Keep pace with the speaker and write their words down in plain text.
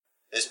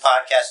This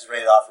podcast is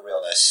rated off for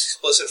realness.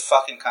 Explicit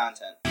fucking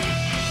content.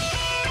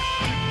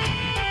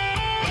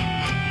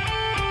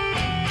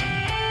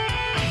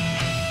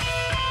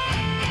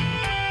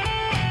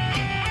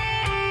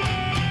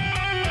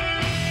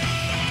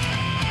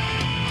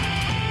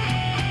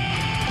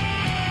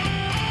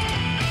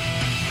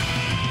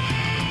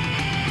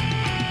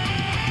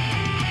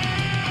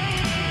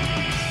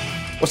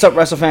 What's up,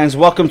 wrestle fans?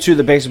 Welcome to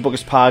the Basic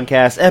Bookers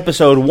Podcast,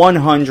 episode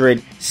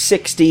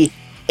 168.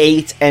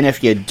 And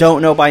if you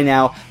don't know by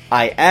now,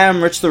 I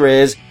am Rich the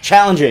Riz,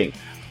 challenging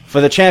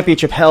for the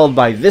championship held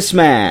by this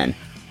man,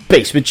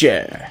 Basement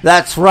Jer.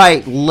 That's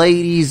right,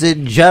 ladies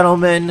and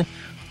gentlemen.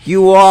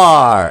 You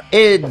are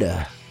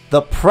in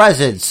the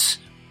presence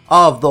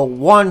of the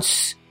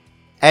once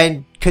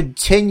and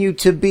continue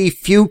to be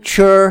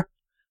future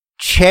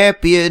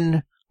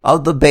champion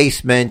of the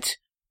basement,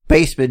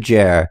 Basement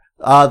Jer.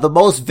 The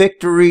most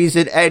victories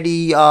in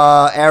any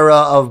era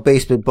of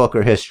Basement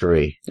Booker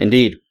history.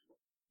 Indeed.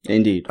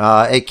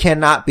 It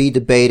cannot be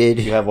debated.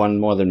 You have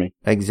one more than me.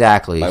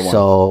 Exactly.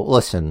 So,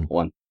 listen.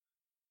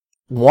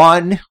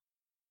 One.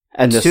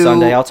 And this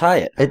Sunday, I'll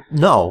tie it.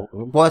 No.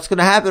 What's going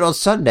to happen on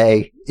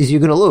Sunday is you're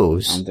going to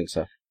lose. I don't think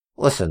so.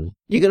 Listen,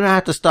 you're going to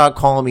have to start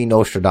calling me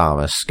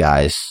Nostradamus,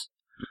 guys.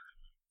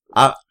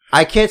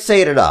 I can't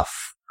say it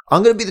enough.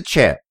 I'm going to be the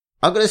champ.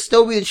 I'm going to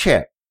still be the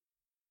champ.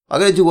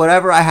 I'm going to do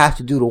whatever I have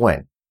to do to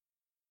win.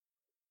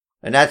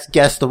 And that's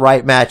guess the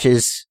right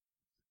matches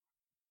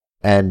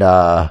and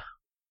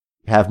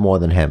have more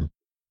than him.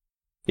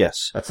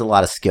 Yes. That's a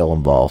lot of skill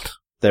involved.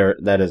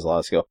 That is a lot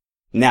of skill.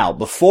 Now,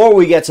 before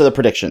we get to the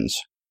predictions,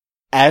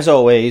 as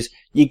always,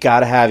 you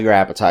gotta have your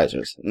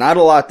appetizers. Not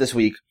a lot this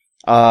week.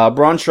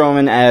 Braun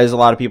Strowman, as a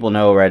lot of people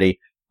know already,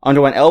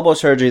 underwent elbow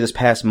surgery this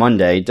past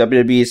Monday.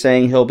 WWE is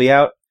saying he'll be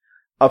out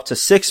up to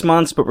 6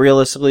 months, but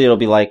realistically it'll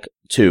be like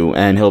 2,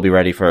 and he'll be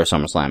ready for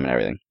SummerSlam and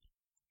everything.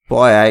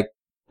 Boy,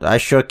 I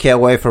sure can't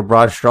wait for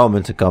Braun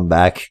Strowman to come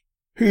back.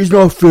 He's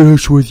not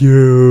finished with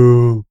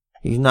you.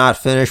 He's not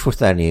finished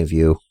with any of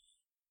you.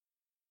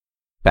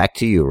 Back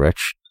to you,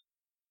 Rich.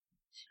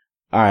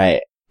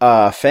 Alright,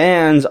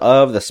 fans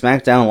of the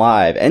SmackDown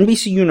Live,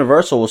 NBC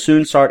Universal will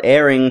soon start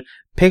airing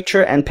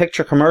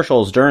picture-in-picture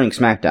commercials during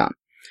SmackDown.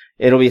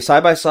 It'll be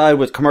side-by-side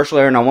with commercial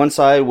airing on one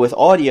side with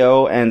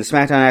audio and the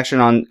SmackDown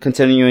action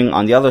continuing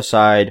on the other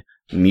side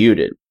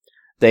muted.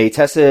 They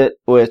tested it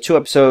with 2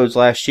 episodes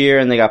last year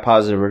and they got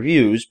positive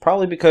reviews,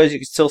 probably because you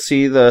can still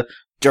see the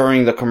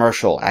during the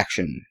commercial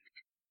action.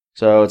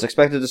 So it's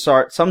expected to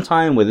start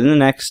sometime within the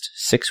next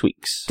 6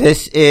 weeks.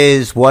 This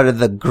is one of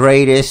the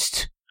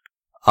greatest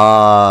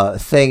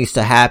things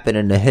to happen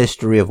in the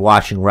history of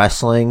watching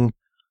wrestling.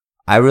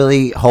 I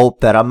really hope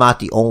that I'm not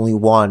the only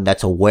one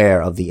that's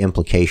aware of the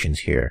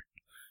implications here.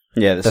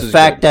 Yeah, this the is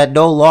fact good. that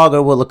no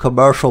longer will a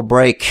commercial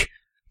break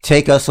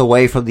take us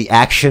away from the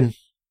action,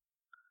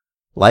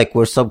 like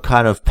we're some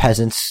kind of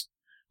peasants.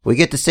 We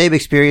get the same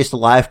experience the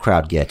live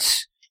crowd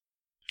gets.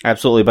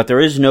 Absolutely, but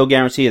there is no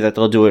guarantee that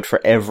they'll do it for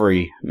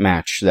every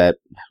match that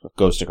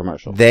goes to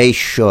commercial. They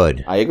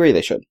should. I agree,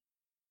 they should.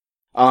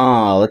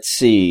 Let's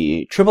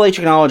see. Triple H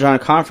acknowledged on a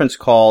conference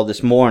call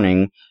this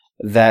morning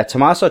that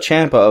Tommaso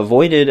Ciampa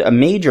avoided a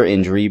major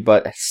injury,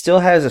 but still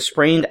has a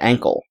sprained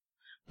ankle.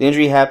 The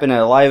injury happened at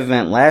a live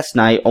event last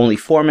night, only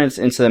 4 minutes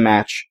into the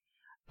match,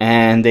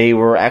 and they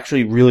were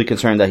actually really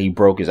concerned that he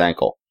broke his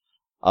ankle.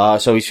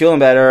 So he's feeling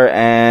better,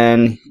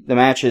 and the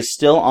match is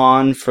still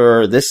on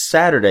for this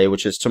Saturday,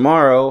 which is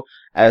tomorrow,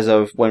 as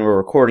of when we're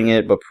recording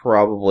it, but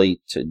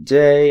probably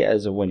today,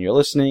 as of when you're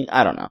listening.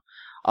 I don't know.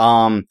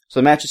 So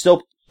the match is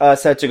still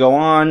set to go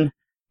on,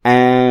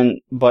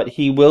 but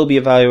he will be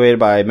evaluated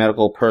by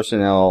medical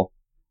personnel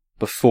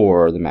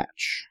before the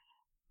match.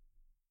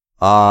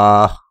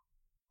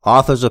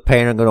 Authors of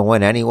Pain are going to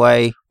win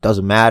anyway.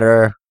 Doesn't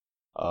matter.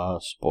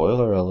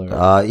 Spoiler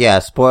alert. Yeah,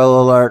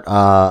 spoiler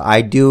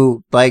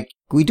alert.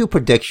 We do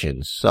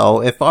predictions.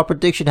 So if our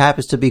prediction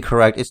happens to be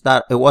correct, it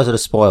wasn't a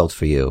spoiled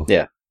for you.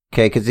 Yeah.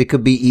 Okay, because it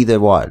could be either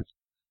one.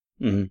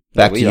 Mm-hmm.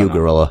 Back to you,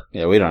 Gorilla.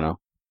 Yeah, we don't know.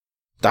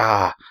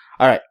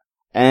 Alright.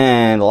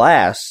 And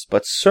last,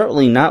 but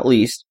certainly not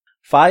least,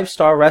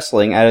 5-Star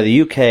Wrestling out of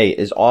the UK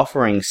is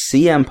offering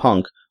CM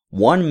Punk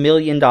 $1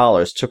 million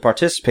to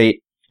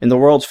participate in the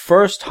world's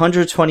first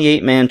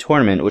 128-man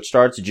tournament, which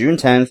starts June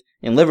 10th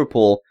in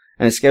Liverpool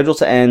and is scheduled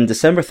to end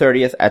December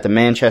 30th at the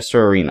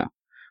Manchester Arena.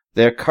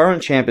 Their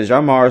current champ is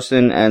John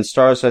Morrison, and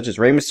stars such as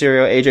Rey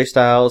Mysterio, AJ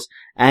Styles,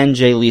 and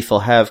Jay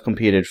Lethal have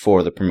competed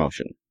for the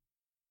promotion.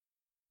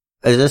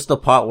 Is this the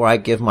part where I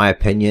give my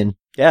opinion?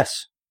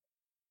 Yes.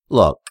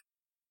 Look,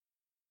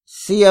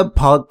 CM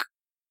Punk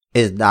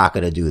is not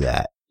going to do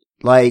that.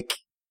 Like,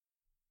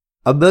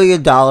 $1 million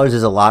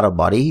is a lot of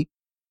money,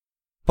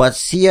 but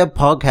CM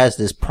Punk has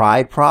this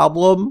pride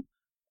problem.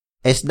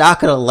 It's not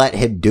going to let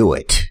him do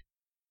it.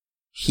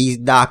 He's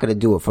not going to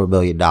do it for $1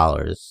 million.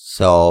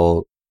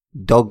 So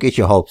don't get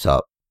your hopes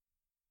up.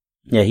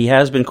 Yeah, he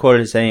has been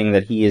quoted as saying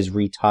that he is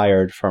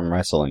retired from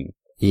wrestling.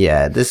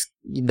 Yeah,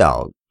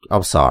 no,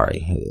 I'm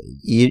sorry.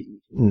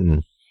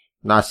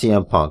 Not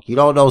CM Punk. You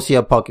don't know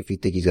CM Punk if you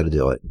think he's going to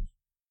do it.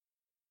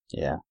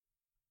 Yeah.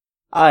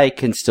 I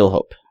can still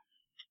hope.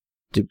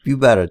 You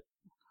better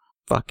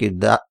fucking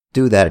not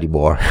do that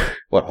anymore.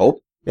 What, hope?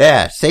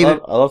 Yeah, save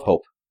it. I love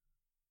hope.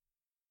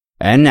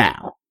 And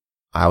now.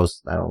 I don't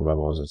remember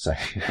what I was going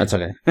to say. That's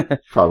okay.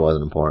 Probably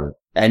wasn't important.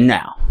 And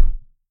now.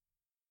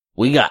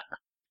 We got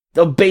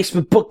the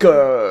Basement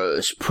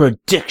Bookers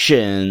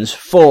predictions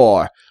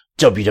for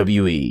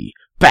WWE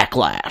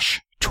Backlash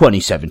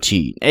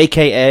 2017,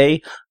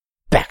 aka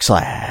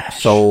Backslash.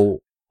 So,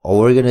 are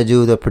we going to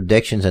do the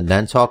predictions and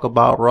then talk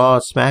about Raw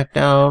and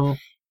SmackDown?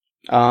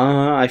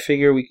 I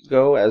figure we could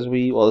go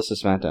this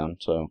is SmackDown,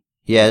 so.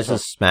 Yeah, this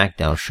is a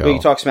SmackDown show. We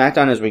can talk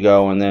SmackDown as we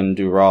go and then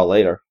do Raw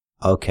later.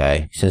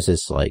 Okay, since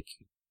it's like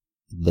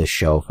the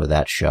show for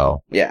that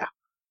show. Yeah.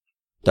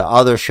 The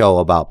other show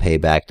about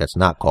Payback that's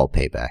not called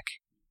Payback.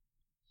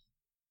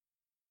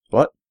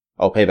 What?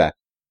 Oh, Payback.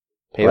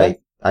 Payback? Right.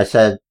 I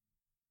said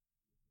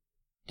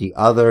the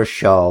other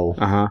show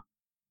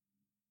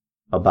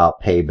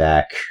about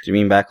Payback. Do you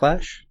mean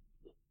Backlash?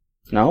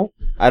 No?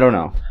 I don't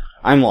know.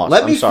 I'm lost.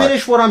 Let me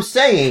finish what I'm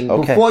saying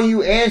before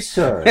you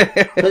answer.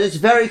 Because it's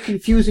very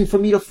confusing for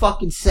me to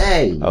fucking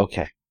say.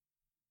 Okay.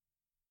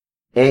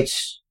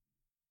 It's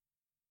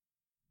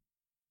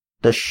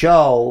the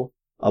show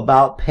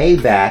about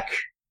Payback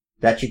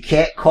that you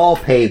can't call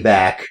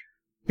Payback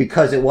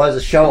because it was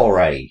a show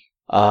already.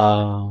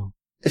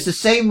 It's the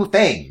same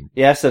thing.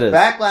 Yes, it is.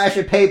 Backlash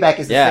and Payback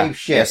is the same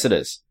shit. Yes, it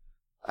is.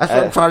 That's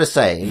what I'm trying to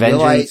say.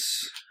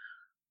 Vengeance.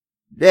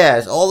 Yeah,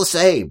 it's all the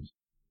same.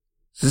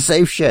 It's the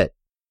same shit.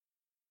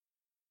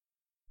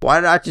 Why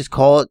not just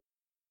call it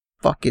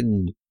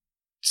fucking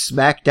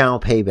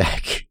SmackDown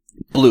Payback?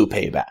 Blue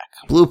Payback.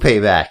 Blue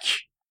Payback.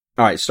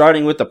 Alright,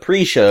 starting with the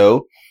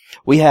pre-show,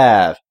 we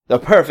have the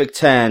Perfect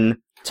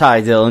 10,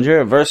 Ty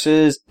Dillinger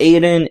versus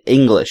Aiden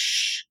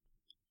English.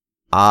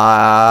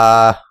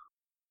 I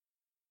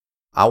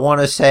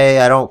want to say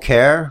I don't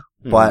care,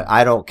 but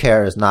I don't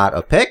care is not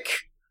a pick.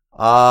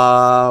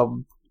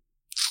 I'm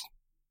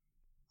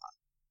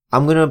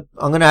gonna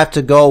have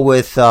to go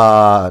with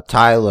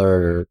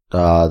Tyler,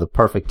 the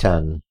Perfect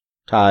 10.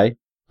 Tyler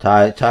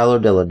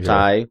Dillinger.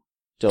 Ty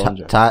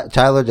Dillinger.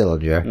 Tyler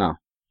Dillinger. No.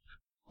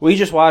 We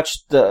just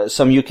watched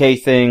some UK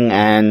thing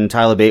and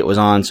Tyler Bate was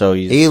on, so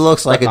he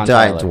looks like a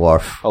giant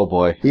dwarf. Oh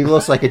boy. He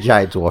looks like a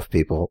giant dwarf,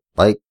 people.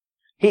 Like,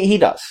 he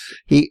does.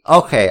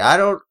 Okay, I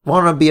don't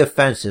want to be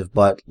offensive,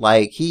 but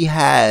like, he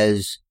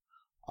has,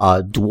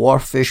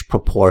 dwarfish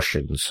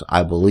proportions,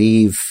 I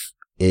believe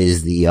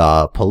is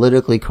the,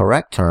 politically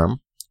correct term.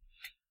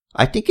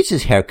 I think it's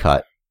his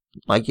haircut.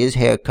 Like, his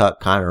haircut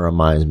kind of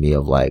reminds me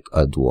of like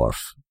a dwarf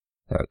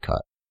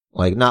haircut.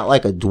 Like, not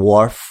like a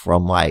dwarf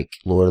from like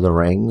Lord of the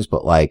Rings,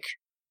 but like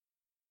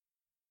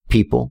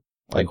people.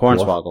 Like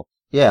Hornswoggle.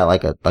 Yeah,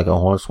 like a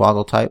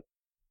Hornswoggle type.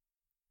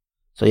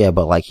 So yeah,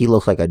 but like he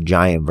looks like a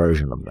giant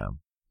version of them.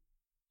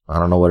 I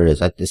don't know what it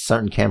is. It's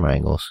certain camera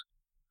angles.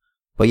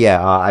 But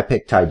yeah, I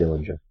picked Ty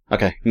Dillinger.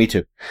 Okay, me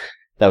too.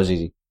 That was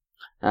easy.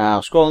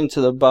 Scrolling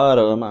to the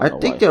bottom. I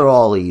think they're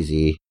all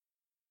easy.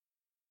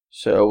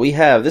 So we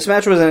have, this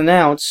match was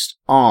announced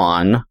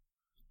on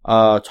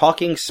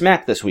Talking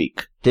Smack this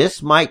week.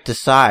 This might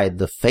decide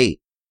the fate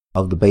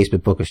of the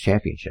Basement Bookers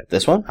Championship.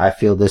 This one? I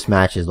feel this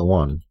match is the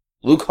one.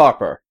 Luke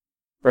Harper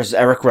versus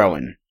Eric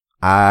Rowan.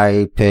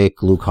 I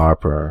pick Luke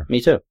Harper.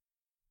 Me too.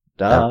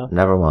 Duh.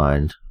 Never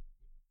mind.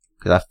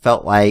 Because I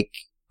felt like,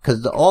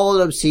 because all of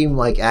them seem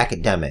like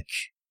academic.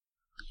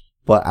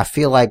 But I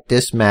feel like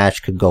this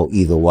match could go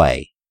either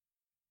way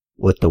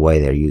with the way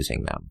they're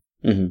using them.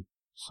 Mm-hmm.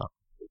 So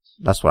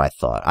that's what I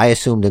thought. I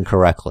assumed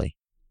incorrectly.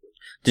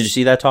 Did you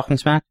see that Talking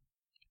Smack?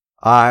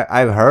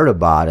 I've heard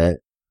about it.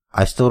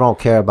 I still don't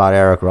care about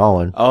Eric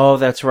Rowan. Oh,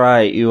 that's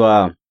right. You,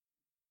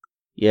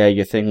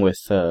 your thing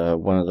with,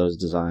 one of those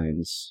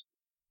designs.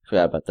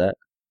 Forgot about that.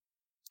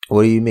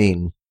 What do you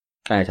mean?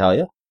 Can I tell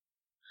you?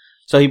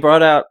 So he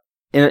brought out,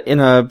 in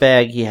a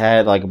bag, he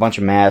had like a bunch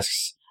of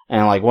masks,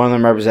 and like one of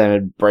them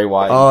represented Bray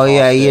Wyatt. Oh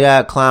yeah, he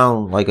had a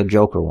clown, like a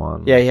Joker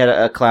one. Yeah, he had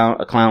a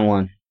clown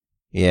one.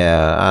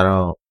 Yeah,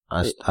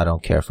 I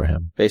don't care for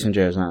him. Basement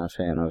Joe's not a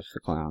fan of the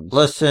clowns.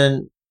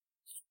 Listen,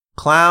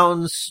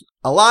 clowns,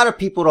 a lot of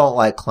people don't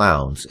like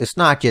clowns. It's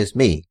not just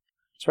me.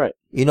 That's right.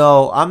 You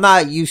know,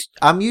 I'm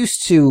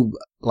used to,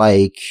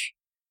 like,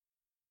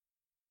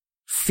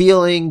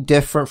 feeling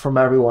different from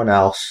everyone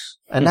else.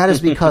 And that is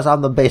because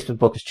I'm the Basement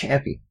Bookers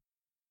champion.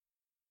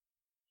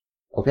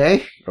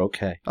 Okay?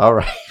 Okay.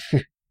 Alright. So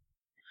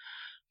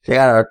I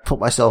gotta put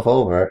myself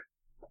over.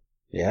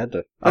 You had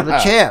to. I'm the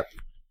champ.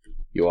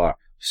 You are.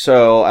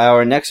 So,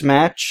 our next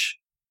match,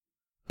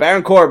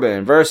 Baron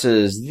Corbin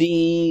versus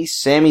the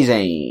Sami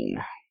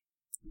Zayn.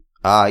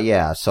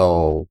 Yeah,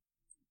 so,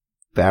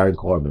 Baron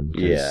Corbin.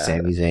 Yeah.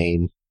 Sami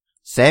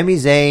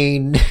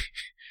Zayn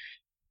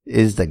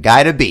is the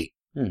guy to beat.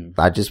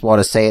 I just want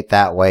to say it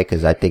that way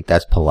because I think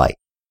that's polite.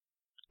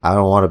 I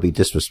don't want to be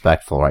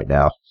disrespectful right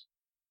now.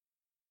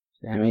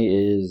 Sami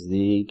is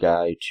the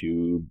guy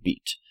to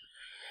beat.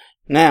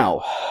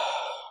 Now,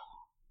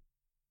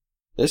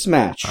 this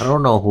match. I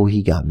don't know who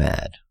he got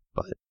mad,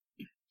 but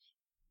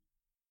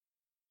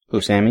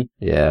Who, Sammy?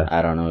 Yeah.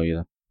 I don't know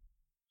either.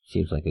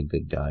 Seems like a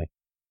good guy.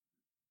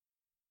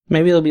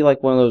 Maybe it'll be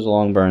like one of those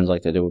long burns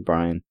like they do with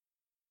Brian.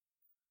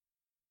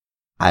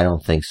 I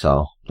don't think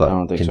so. But I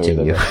don't think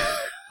continue. so either.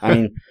 I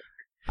mean,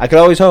 I could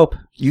always hope.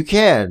 You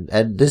can.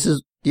 And this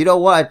is, you know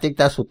what? I think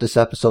that's what this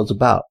episode's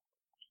about.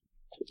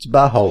 It's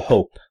about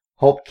hope.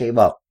 Hope came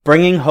up.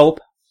 Bringing hope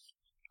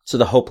to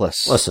the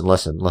hopeless. Listen.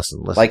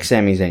 Like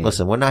Sami Zayn.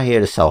 Listen, we're not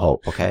here to sell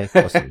hope, okay?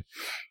 Listen.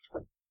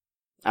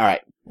 All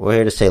right. We're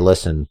here to say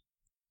listen.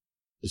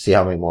 To see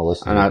how many more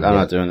listeners. I'm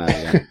not doing that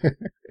again.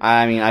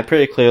 I mean, I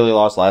pretty clearly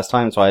lost last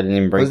time, so I didn't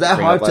even bring. Was that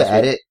bring hard up to last week.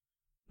 edit?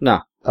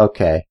 No.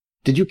 Okay.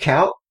 Did you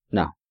count?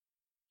 No.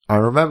 I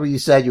remember you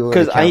said you were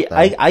because going to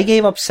count I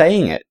gave up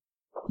saying it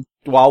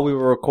while we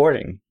were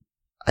recording.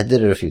 I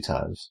did it a few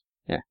times.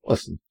 Yeah.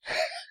 Listen.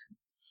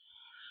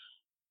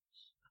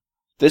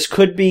 This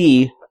could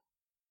be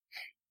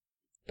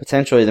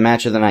potentially the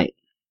match of the night.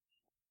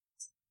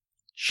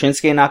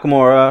 Shinsuke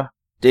Nakamura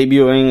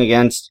debuting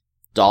against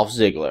Dolph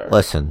Ziggler.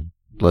 Listen.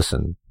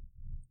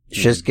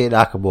 Shinsuke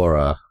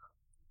Nakamura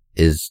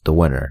is the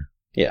winner.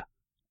 Yeah.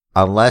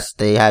 Unless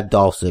they have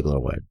Dolph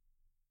Ziggler win.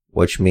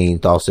 Which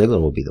means Dolph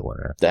Ziggler will be the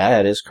winner.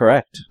 That is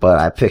correct. But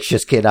I picked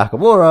Shinsuke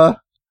Nakamura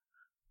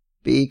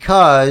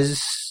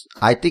because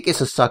I think it's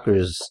a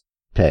sucker's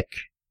pick.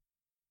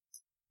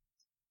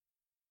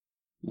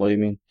 What do you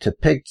mean? To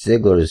pick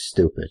Ziggler is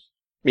stupid.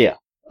 Yeah.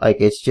 Like,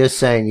 it's just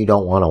saying you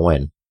don't want to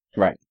win.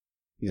 Right.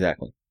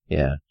 Exactly.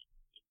 Yeah.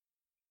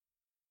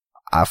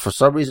 For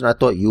some reason, I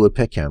thought you would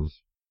pick him.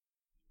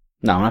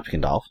 No, I'm not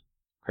picking Dolph.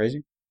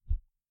 Crazy?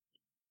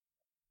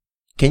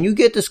 Can you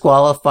get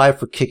disqualified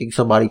for kicking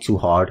somebody too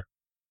hard?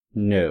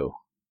 No.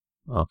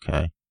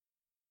 Okay.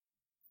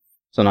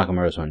 So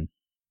Nakamura's win.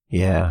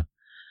 Yeah.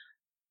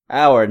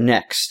 Our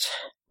next.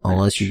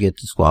 Unless you get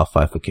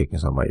disqualified for kicking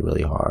somebody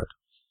really hard.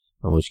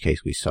 In which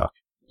case we suck.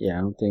 Yeah,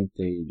 I don't think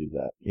they do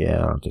that.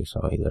 Yeah, I don't think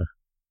so either.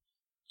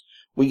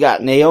 We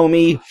got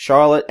Naomi,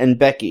 Charlotte, and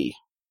Becky.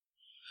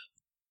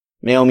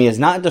 Naomi is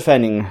not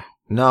defending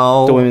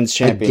the women's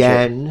championship.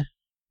 Again.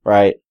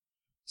 Right.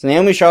 So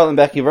Naomi, Charlotte, and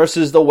Becky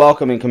versus the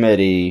Welcoming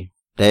Committee.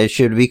 They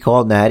should be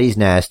called Natty's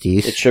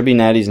Nasties. It should be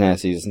Natty's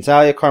Nasties.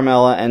 Natalia,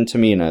 Carmella, and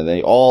Tamina.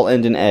 They all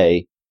end in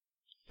A.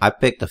 I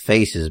picked the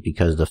faces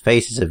because the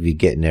faces have been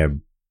getting their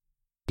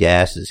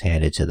asses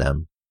handed to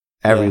them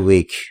every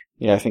week.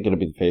 Yeah, I think it'll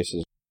be the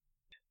faces.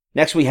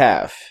 Next we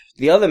have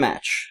the other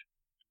match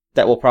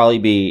that will probably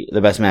be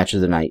the best match of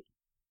the night.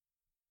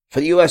 For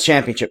the U.S.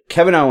 Championship,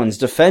 Kevin Owens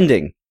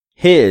defending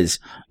his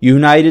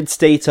United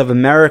States of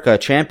America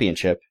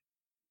Championship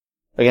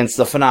against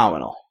the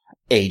phenomenal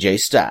AJ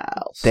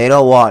Styles. They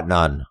don't want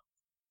none.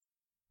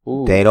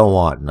 Ooh. They don't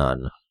want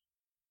none.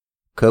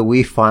 Could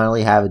we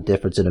finally have a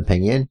difference in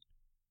opinion?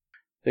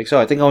 I think so.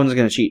 I think Owens is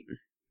going to cheat.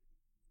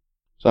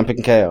 So I'm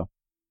picking KO.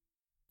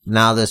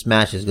 Now this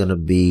match is going to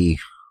be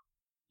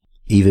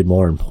even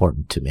more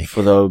important to me.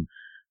 For the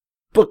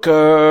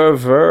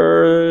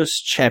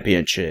Bookerverse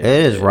Championship.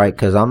 It is right,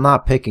 because I'm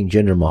not picking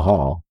Jinder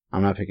Mahal.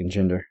 I'm not picking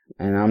Jinder.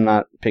 And I'm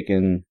not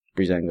picking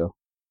Breezango.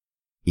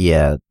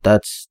 Yeah,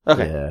 that's...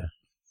 Okay. Yeah.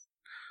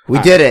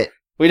 We did it!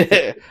 We did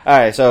it!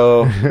 Alright,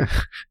 so...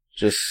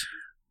 just...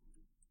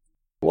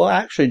 Well,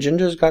 actually,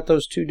 Jinder's got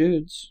those two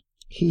dudes.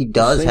 He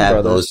does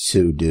have those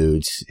two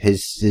dudes.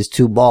 His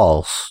two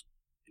balls.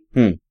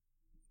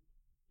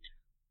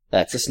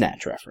 That's a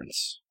Snatch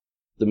reference.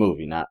 The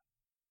movie, not...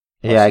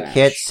 Yeah, Snatch. I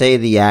can't say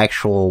the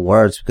actual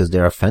words because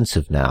they're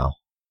offensive now.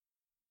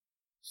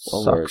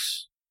 What Sucks.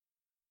 words?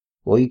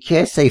 Well, you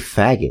can't say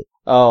faggot.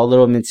 Oh,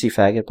 little mincy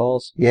faggot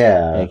balls?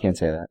 Yeah. I can't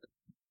say that.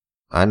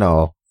 I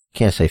know.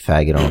 Can't say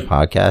faggot on a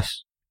podcast.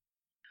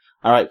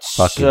 Alright,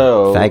 Fucking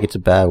so... faggot's a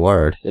bad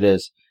word. It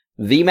is.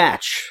 The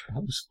match.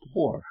 That was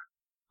 4.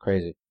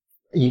 Crazy.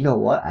 You know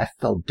what? I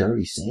felt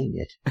dirty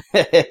saying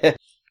it.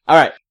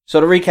 Alright, so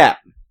to recap.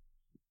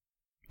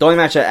 The only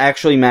match that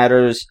actually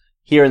matters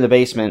here in the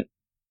basement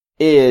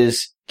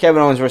is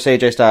Kevin Owens versus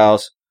AJ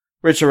Styles.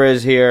 Richard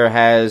Riz here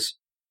has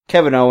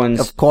Kevin Owens.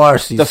 Of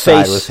course, he's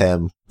side with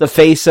him. The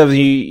face of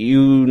the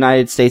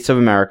United States of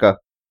America.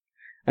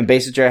 And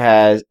Basinger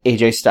has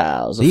AJ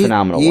Styles, the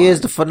phenomenal one. He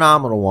is the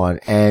phenomenal one.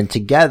 And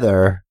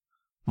together,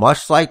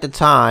 much like the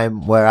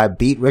time where I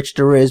beat Rich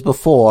the Riz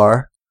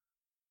before,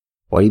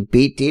 where he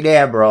beat Dean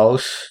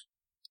Ambrose.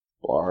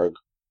 Barg.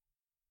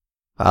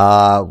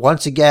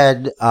 Once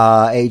again,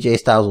 AJ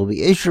Styles will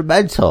be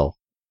instrumental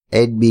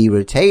in me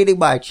retaining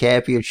my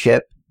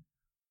championship.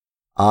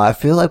 I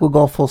feel like we're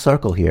going full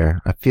circle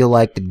here. I feel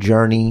like the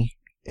journey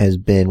has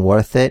been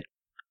worth it.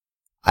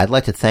 I'd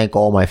like to thank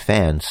all my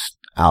fans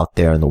out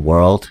there in the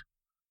world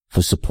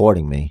for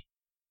supporting me.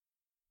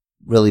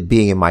 Really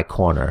being in my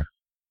corner.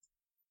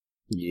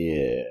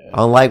 Yeah.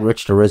 Unlike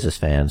Rich the Riz's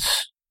fans.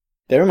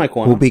 They're in my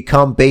corner. Who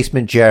become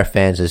Basement Jer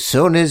fans as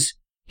soon as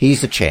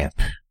he's the champ.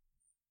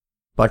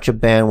 Bunch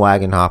of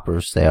bandwagon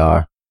hoppers they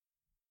are.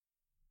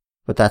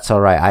 But that's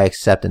alright. I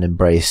accept and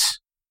embrace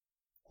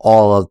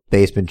all of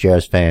Basement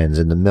Jer's fans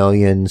and the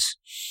millions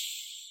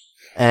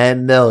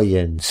and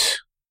millions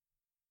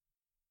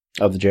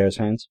of the Jarrett's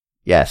fans?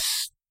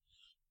 Yes.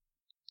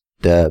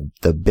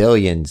 the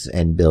billions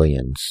and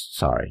billions.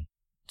 Sorry.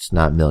 It's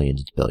not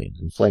millions, it's billions.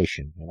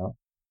 Inflation, you know?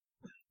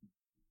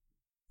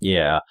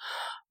 Yeah.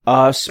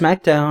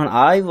 SmackDown,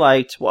 I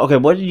liked... Okay,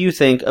 what did you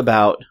think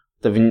about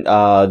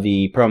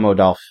the promo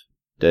Dolph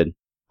did?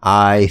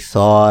 I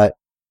thought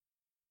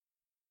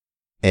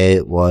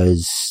it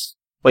was...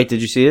 Wait,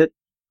 did you see it?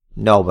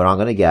 No, but I'm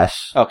gonna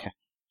guess. Okay.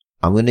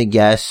 I'm gonna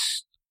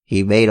guess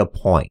he made a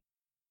point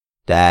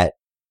that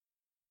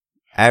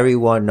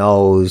everyone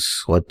knows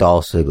what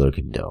Dolph Ziggler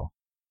can do,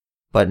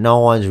 but no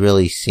one's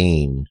really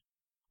seen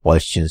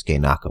what Shinsuke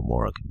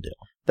Nakamura can do.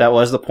 That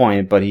was the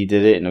point, but he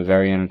did it in a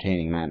very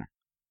entertaining manner.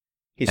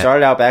 He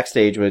started out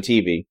backstage with a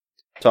TV,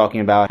 talking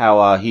about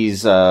how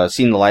he's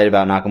seen the light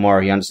about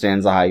Nakamura. He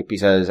understands the hype. He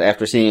says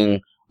after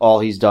seeing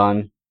all he's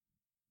done,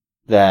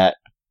 that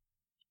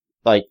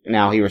like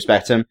now he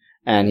respects him,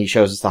 and he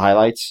shows us the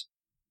highlights,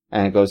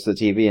 and it goes to the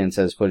TV and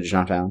says footage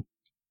not found.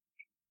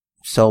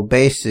 So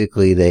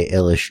basically, they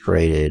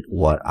illustrated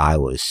what I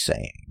was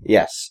saying.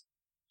 Yes.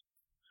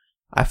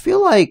 I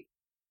feel like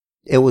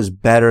it was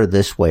better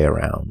this way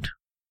around.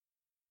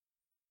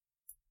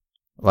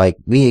 Like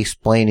me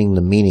explaining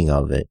the meaning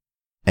of it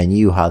and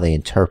you how they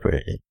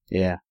interpreted it.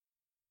 Yeah.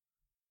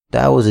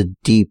 That was a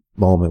deep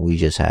moment we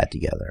just had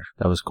together.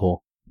 That was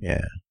cool.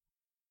 Yeah.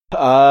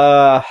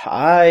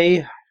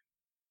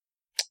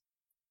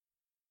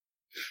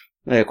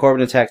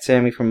 Corbin attacked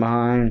Sammy from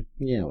behind.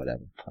 Yeah,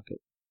 whatever. Fuck it.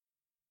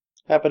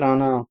 Happened on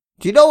now.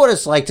 Do you know what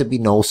it's like to be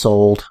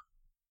no-sold?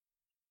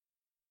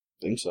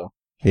 Think so.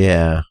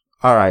 Yeah.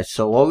 Alright,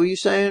 so what were you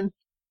saying?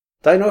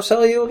 Did I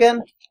no-sell you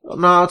again?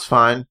 No, it's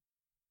fine.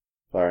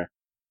 Sorry.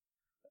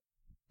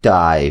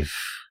 Dive.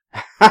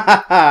 Do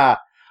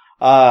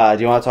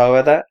you want to talk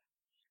about that?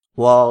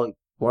 Well,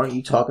 weren't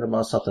you talking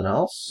about something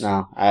else?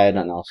 No, I had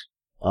nothing else.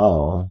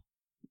 Oh.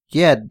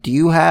 Yeah, do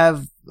you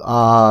have,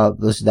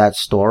 that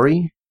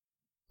story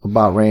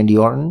about Randy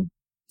Orton?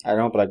 I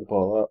don't, but I can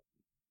pull it up.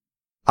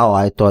 Oh,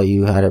 I thought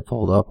you had it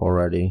pulled up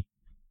already.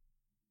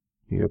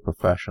 You're a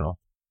professional.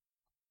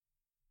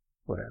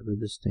 Whatever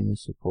this thing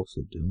is supposed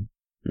to do,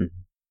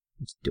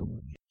 it's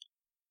doing it.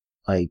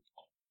 Like,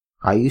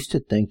 I used to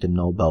think the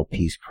Nobel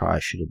Peace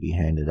Prize should be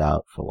handed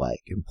out for,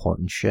 like,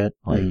 important shit,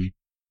 like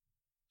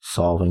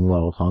solving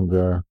world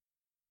hunger,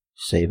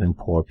 saving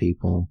poor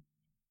people,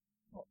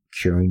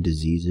 curing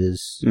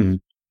diseases,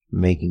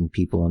 making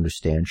people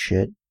understand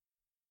shit.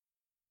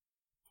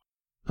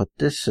 But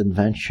this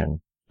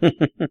invention,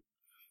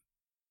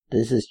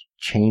 this is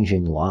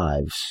changing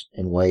lives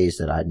in ways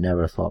that I'd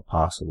never thought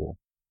possible.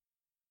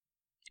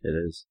 It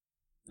is.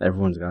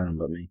 Everyone's got them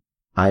but me.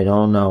 I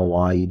don't know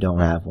why you don't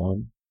have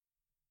one.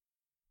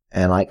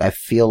 And like, I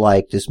feel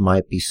like this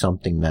might be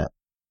something that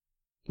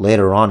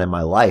later on in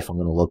my life I'm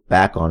going to look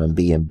back on and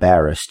be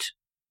embarrassed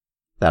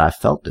that I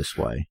felt this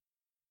way.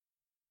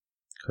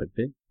 Could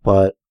be.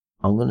 But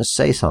I'm going to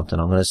say something.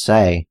 I'm going to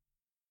say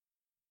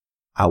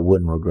I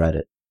wouldn't regret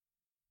it.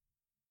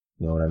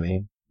 You know what I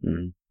mean?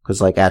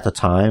 Because like at the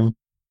time,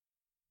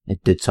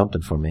 it did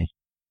something for me.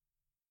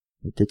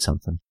 It did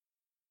something.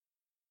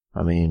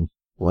 I mean,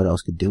 what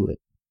else could do it?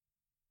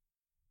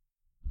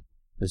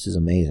 This is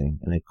amazing,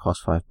 and it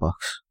cost $5.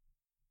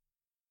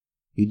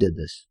 You did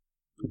this.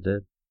 I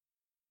did.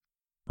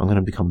 I'm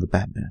gonna become the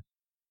Batman.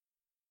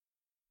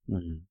 Oh,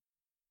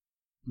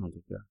 my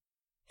God.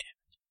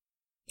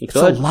 It's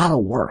a lot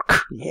of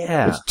work.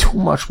 Yeah. It's too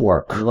much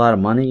work. There's a lot of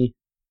money.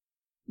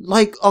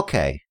 Like,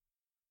 okay.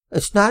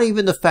 It's not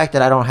even the fact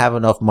that I don't have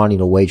enough money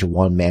to wage a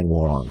one-man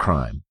war on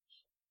crime.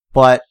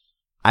 But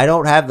I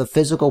don't have the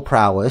physical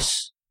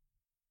prowess.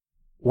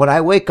 When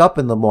I wake up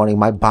in the morning,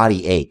 my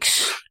body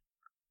aches.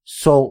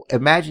 So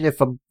imagine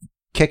if I'm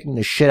kicking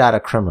the shit out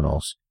of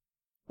criminals.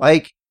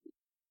 Like,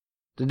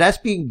 that's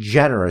being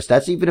generous.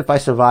 That's even if I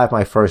survive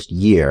my first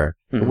year,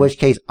 in which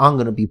case I'm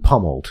going to be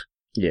pummeled.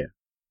 Yeah.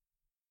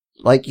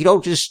 Like, you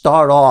don't just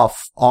start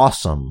off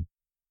awesome.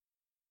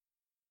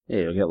 Yeah,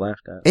 you'll get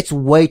laughed at. It's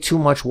way too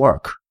much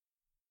work.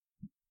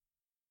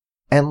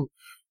 And,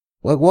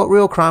 like, what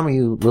real crime are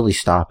you really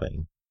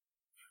stopping?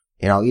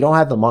 You know, you don't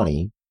have the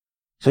money.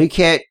 So you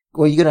can't,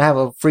 well, you're gonna have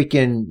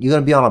you're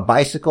gonna be on a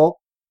bicycle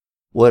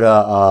with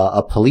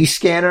a police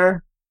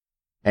scanner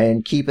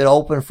and keep it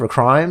open for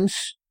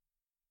crimes?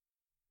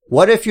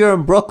 What if you're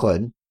in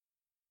Brooklyn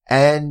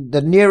and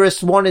the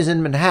nearest one is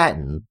in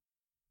Manhattan?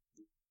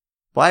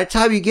 By the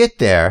time you get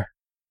there,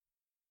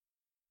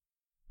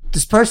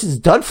 this person's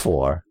done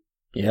for.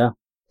 Yeah.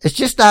 It's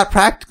just not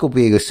practical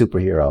being a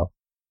superhero.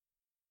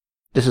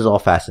 This is all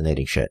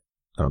fascinating shit.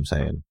 You know what I'm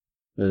saying?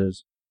 It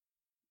is.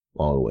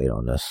 While we wait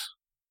on this.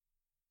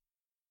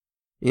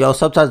 You know,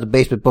 sometimes the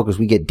basement bookers,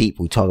 we get deep.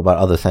 We talk about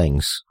other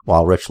things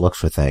while Rich looks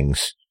for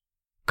things.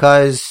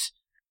 'Cause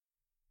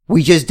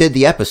we just did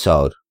the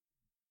episode.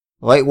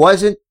 Like,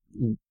 isn't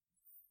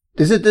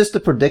this the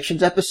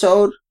predictions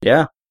episode?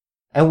 Yeah.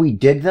 And we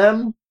did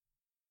them?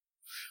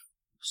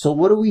 So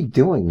what are we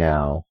doing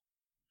now?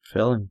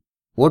 Filling.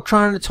 We're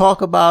trying to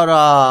talk about,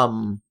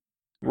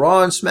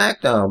 Raw and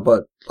SmackDown,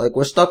 but, like,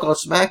 we're stuck on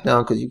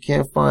SmackDown because you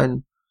can't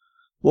find...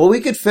 Well,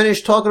 we could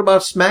finish talking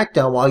about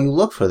SmackDown while you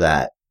look for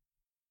that.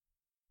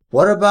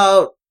 What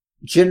about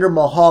Jinder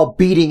Mahal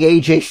beating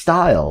AJ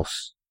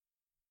Styles?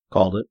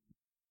 Called it.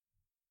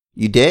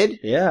 You did?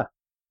 Yeah.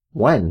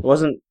 When? It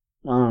wasn't,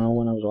 I don't know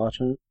when I was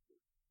watching it.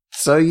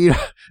 So do you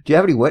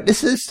have any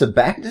witnesses to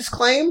back this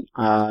claim?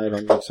 I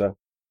don't think so.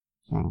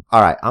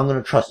 Alright, I'm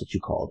gonna trust that you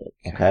called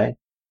it, okay?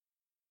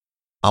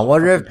 I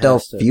wonder if they'll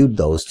feud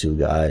those two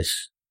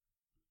guys.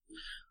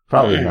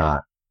 Probably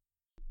not.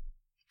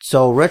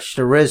 So Rich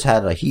the Riz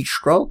had a heat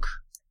stroke?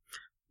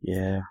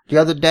 Yeah. The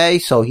other day,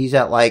 so he's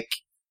at like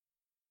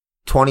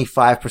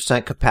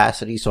 25%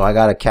 capacity, so I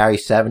gotta carry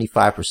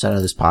 75%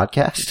 of this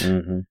podcast.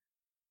 Mm-hmm.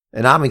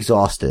 And I'm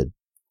exhausted.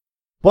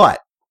 But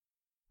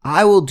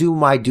I will do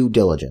my due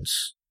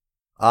diligence.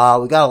 We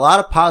got a lot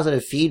of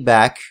positive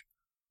feedback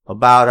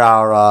about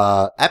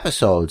our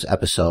episode,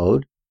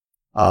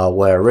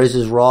 where Riz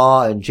is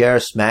Raw and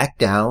Jar's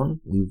SmackDown.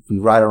 We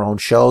write our own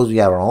shows, we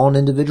have our own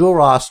individual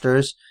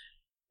rosters,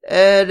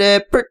 and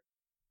they're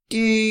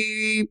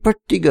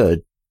pretty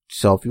good.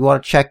 So if you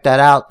want to check that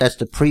out, that's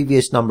the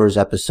previous numbers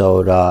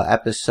episode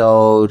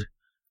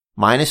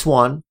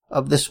 -1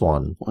 of this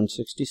one.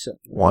 167.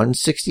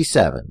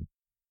 167.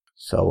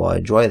 So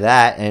enjoy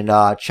that, and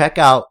check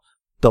out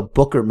the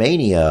Booker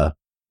Mania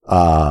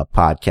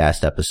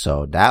podcast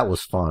episode. That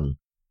was fun.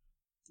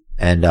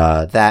 And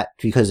that,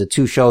 because the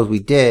two shows we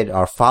did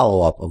are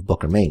follow-up of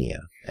Booker Mania.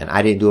 And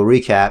I didn't do a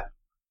recap,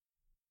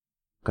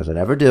 because I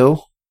never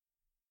do.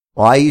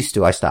 Well, I used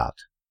to, I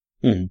stopped.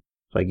 Mm-hmm.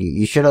 Like,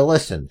 you should have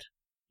listened.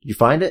 Did you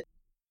find it?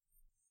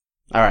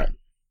 Alright.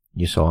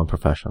 You're so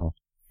unprofessional.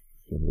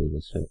 Can't believe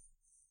this shit.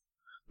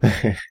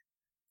 Did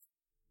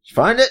you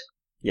find it?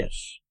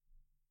 Yes.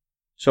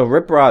 So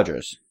Rip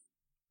Rogers,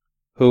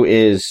 who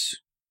is,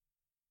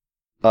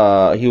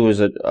 he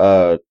was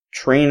a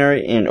trainer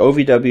in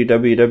OVW,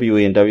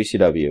 WWE, and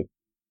WCW.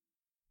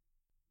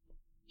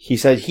 He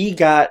said he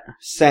got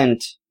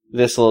sent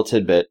this little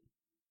tidbit,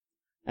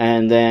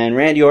 and then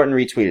Randy Orton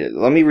retweeted it.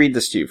 Let me read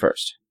this to you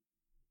first.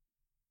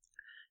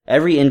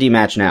 Every indie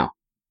match now.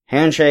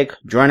 Handshake,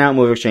 drawn out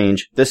move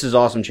exchange, this is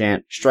awesome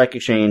chant, strike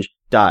exchange,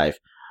 dive.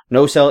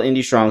 No sell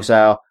indie strong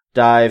style,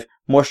 dive,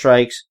 more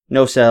strikes,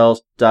 no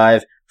sells,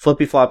 dive,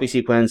 flippy floppy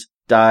sequence,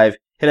 dive,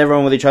 hit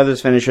everyone with each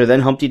other's finisher,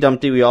 then Humpty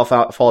Dumpty, we all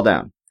fall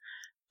down.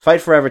 Fight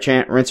forever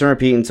chant, rinse and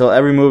repeat until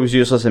every move is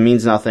useless and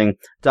means nothing.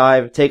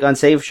 Dive, take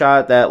unsafe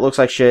shot that looks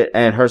like shit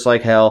and hurts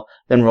like hell,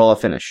 then roll a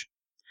finish.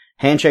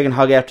 Handshake and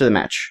hug after the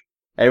match.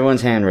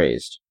 Everyone's hand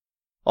raised.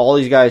 All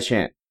these guys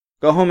chant.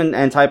 Go home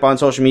and type on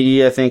social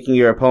media thanking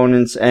your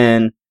opponents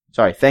and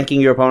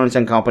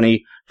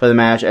company for the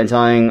match and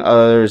telling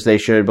others they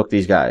should book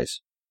these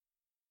guys.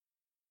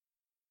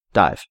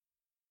 Dive.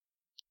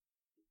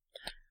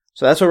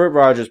 So that's what Rip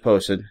Rogers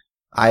posted.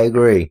 I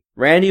agree.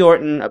 Randy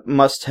Orton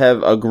must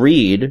have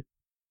agreed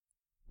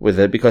with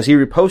it because he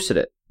reposted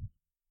it.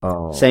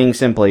 Oh. Saying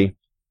simply,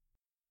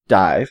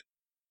 dive.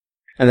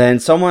 And then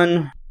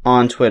someone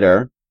on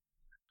Twitter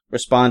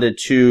responded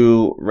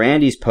to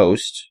Randy's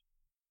post.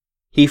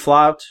 He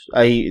flopped.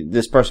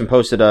 This person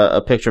posted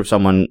a picture of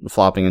someone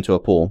flopping into a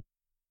pool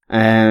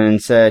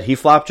and said, he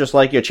flopped just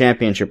like your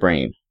championship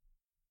reign.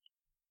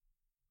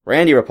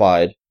 Randy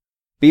replied,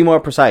 be more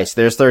precise.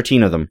 There's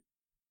 13 of them.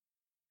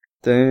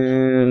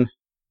 Then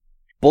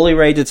Bully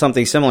Ray did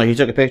something similar. He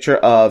took a picture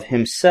of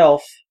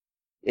himself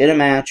in a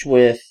match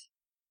with,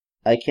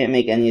 I can't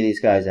make any of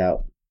these guys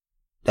out.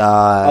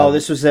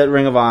 This was at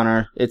Ring of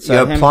Honor. It's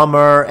your him,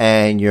 plumber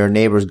and your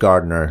neighbor's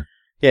gardener.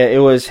 Yeah, it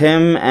was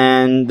him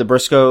and the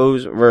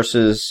Briscoes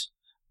versus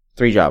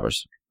 3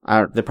 jobbers.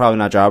 They're probably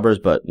not jobbers,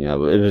 but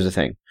it was a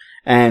thing.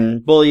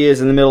 And Bully is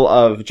in the middle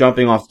of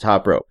jumping off the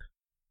top rope.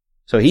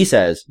 So he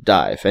says,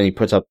 dive, and he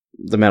puts up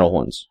the metal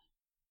ones.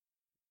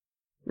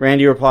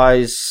 Randy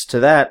replies to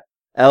that,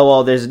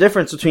 LOL, there's a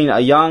difference between a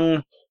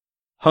young,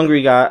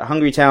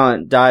 hungry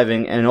talent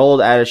diving and an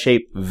old,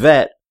 out-of-shape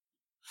vet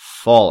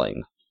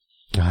falling.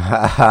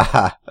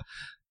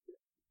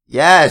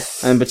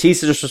 Yes! And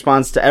Batista just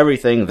responds to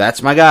everything,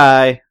 that's my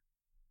guy.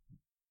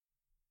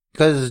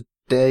 Because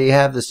they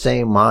have the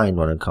same mind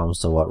when it comes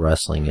to what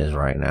wrestling is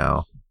right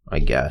now, I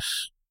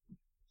guess.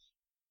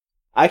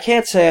 I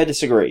can't say I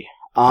disagree.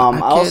 I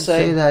can't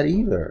say that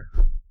either.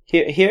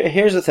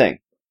 Here's the thing.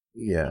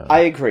 Yeah.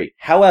 I agree.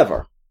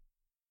 However,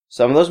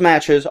 some of those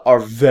matches are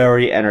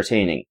very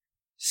entertaining.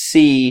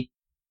 See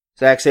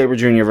Zack Sabre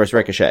Jr. versus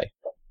Ricochet.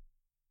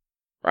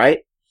 Right?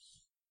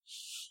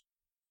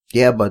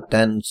 Yeah, but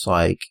then it's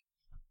like,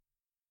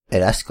 it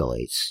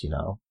escalates,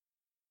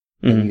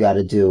 Mm-hmm. And you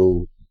gotta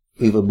do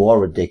even more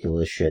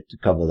ridiculous shit to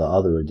cover the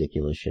other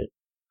ridiculous shit.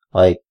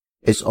 Like,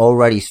 it's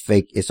already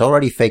fake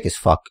as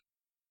fuck.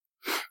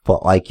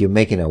 But like, you're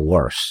making it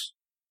worse.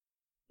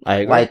 I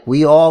agree. Like,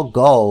 we all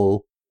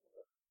go,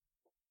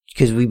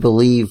 because we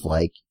believe,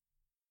 like,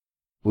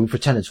 we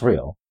pretend it's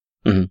real.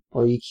 Mm-hmm.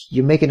 Well,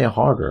 you're making it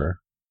harder.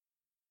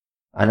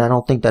 And I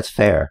don't think that's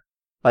fair.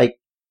 Like,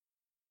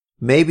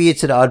 maybe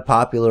it's an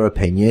unpopular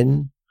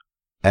opinion,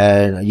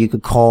 and you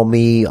could call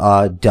me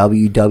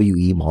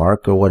WWE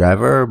Mark or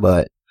whatever,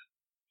 but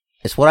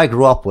it's what I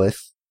grew up with,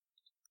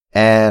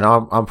 and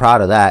I'm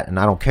proud of that, and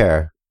I don't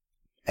care.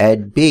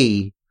 And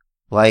B,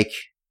 like,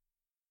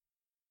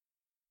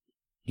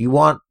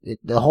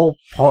 the whole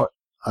part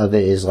of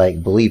it is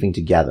like believing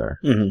together.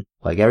 Mm-hmm.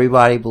 Like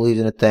everybody believes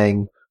in a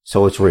thing,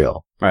 so it's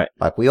real. Right.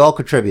 Like we all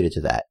contributed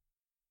to that.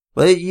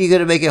 But you're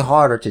gonna make it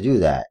harder to do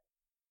that.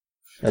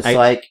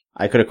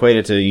 I could equate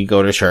it to you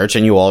go to church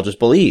and you all just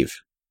believe.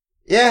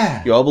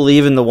 Yeah. You all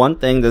believe in the one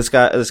thing this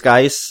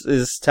guy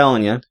is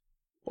telling you,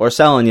 or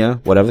selling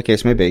you, whatever the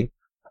case may be.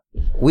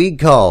 We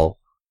go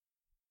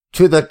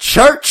to the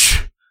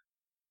church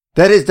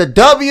that is the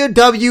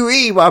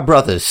WWE, my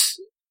brothers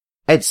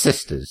and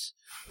sisters.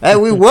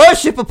 And we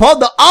worship upon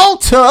the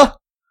altar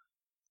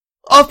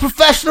of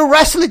professional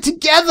wrestling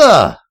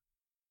together.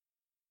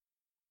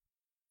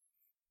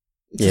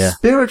 It's a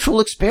spiritual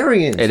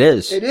experience. It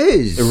is. It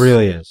is. It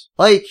really is.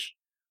 Like,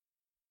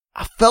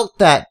 I felt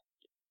that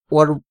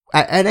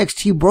at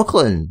NXT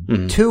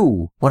Brooklyn,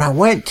 too, when I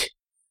went.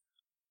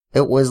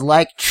 It was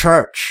like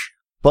church,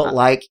 but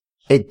like,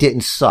 it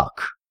didn't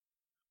suck.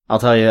 I'll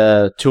tell you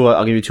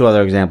I'll give you two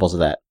other examples of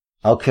that.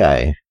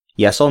 Okay.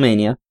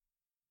 Yes-O-Mania.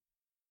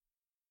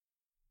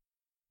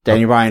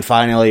 Daniel Bryan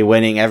finally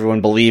winning.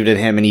 Everyone believed in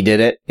him and he did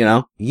it, you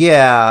know?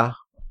 Yeah.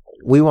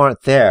 We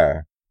weren't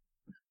there.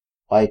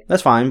 Like,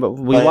 that's fine, but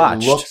we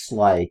watched. It looks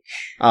like.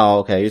 Oh,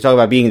 okay. You're talking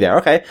about being there.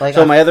 Okay. Like,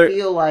 so my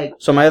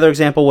other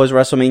example was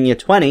WrestleMania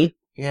 20.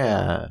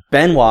 Yeah.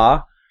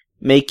 Benoit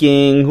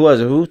making, who was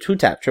it? Who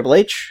tapped? Triple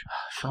H?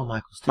 Shawn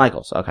Michaels.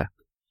 Michaels, okay.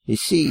 You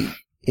see,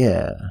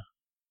 yeah.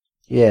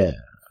 Yeah.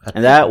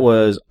 And that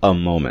was a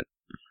moment.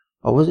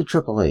 Or was it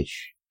Triple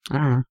H? I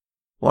don't know.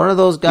 One of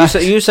those guys.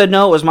 You said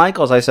no, it was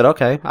Michaels. I said,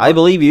 okay, I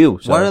believe you.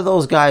 So. One of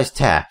those guys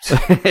tapped.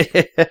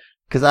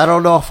 Because I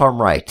don't know if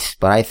I'm right,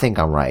 but I think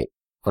I'm right.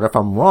 But if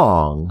I'm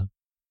wrong,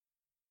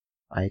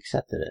 I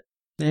accepted it.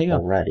 There you go.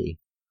 Already.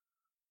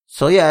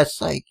 So yeah,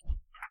 it's like,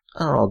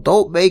 I don't know,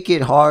 don't make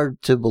it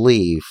hard to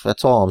believe.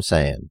 That's all I'm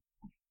saying.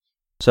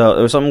 So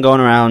there was something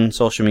going around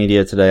social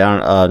media today.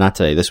 Not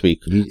today, this week.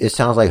 It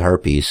sounds like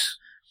herpes.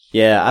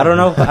 Yeah, I don't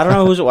know. I don't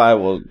know who's why.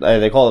 Well,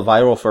 they call it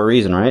viral for a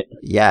reason, right?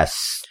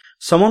 Yes.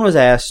 Someone was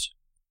asked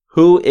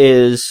who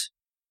is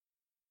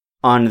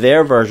on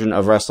their version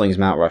of wrestling's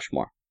Mount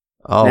Rushmore.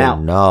 Oh now,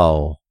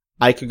 no!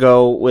 I could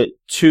go with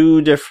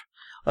two different.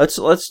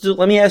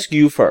 Let me ask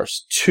you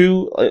first.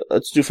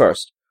 Let's do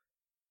first.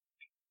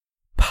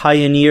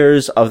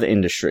 Pioneers of the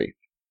industry.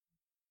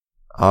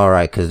 All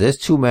right, because there's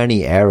too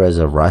many eras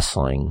of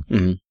wrestling.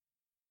 Mm-hmm.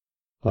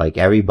 Like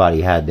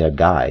everybody had their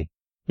guy.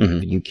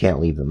 Mm-hmm. You can't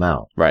leave them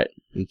out. Right.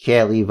 You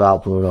can't leave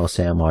out Bruno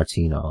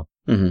Sammartino.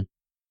 Mm-hmm.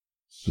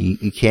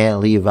 You can't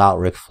leave out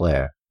Ric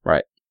Flair.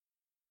 Right.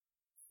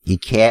 You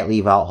can't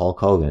leave out Hulk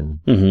Hogan.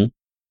 Mm-hmm.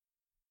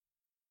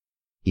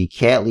 You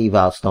can't leave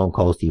out Stone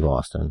Cold Steve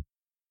Austin.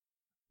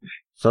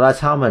 So that's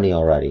how many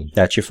already?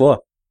 That's your 4.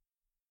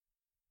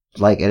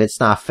 Like, and it's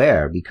not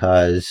fair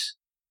because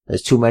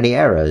there's too many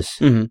eras.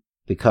 Mm-hmm.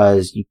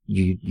 Because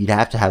you'd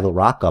have to have The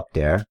Rock up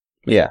there.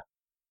 Yeah.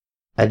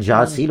 And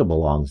John Cena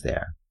belongs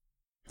there.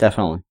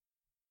 Definitely.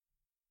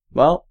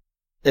 Well,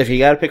 if you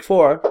gotta pick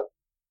 4.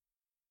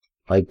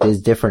 Like,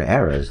 there's different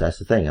eras, that's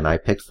the thing. And I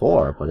picked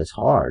 4, but it's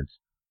hard.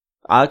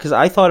 Because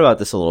I thought about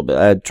this a little bit.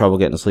 I had trouble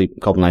getting to sleep a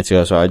couple nights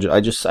ago, so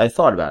I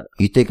thought about it.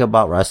 You think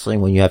about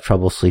wrestling when you have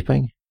trouble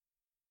sleeping?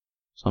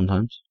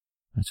 Sometimes.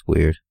 That's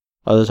weird.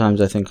 Other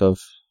times I think of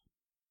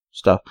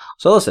stuff.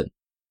 So listen.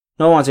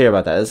 No one wants to hear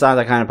about that. It's not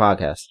that kind of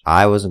podcast.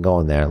 I wasn't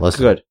going there.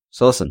 Listen. Good.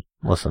 So listen.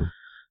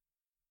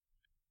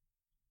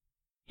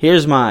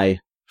 Here's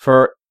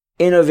for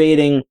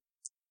innovating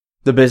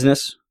the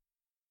business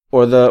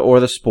or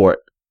the sport.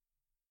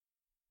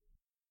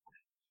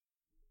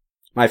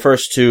 My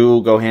first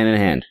 2 go hand in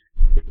hand.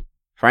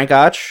 Frank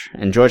Gotch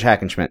and George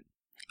Hackenschmidt.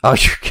 Oh,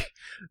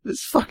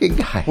 this fucking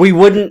guy. We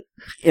wouldn't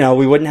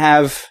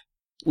have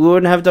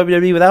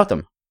WWE without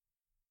them.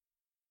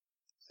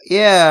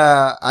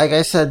 Yeah, like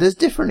I said, there's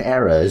different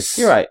eras.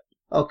 You're right.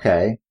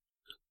 Okay.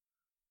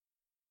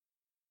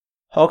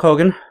 Hulk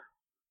Hogan.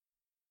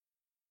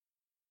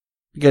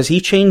 Because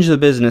he changed the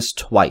business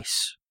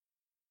twice.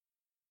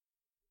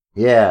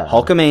 Yeah.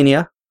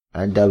 Hulkamania.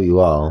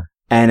 NWO.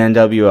 And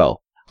NWO.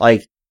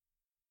 Like,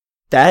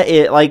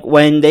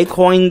 when they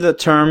coined the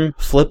term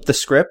flip the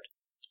script,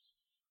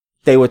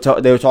 they were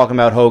talking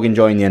about Hogan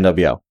joining the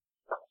NWO.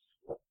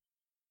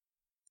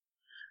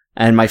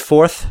 And my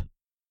 4th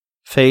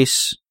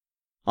face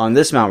on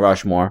this Mount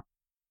Rushmore,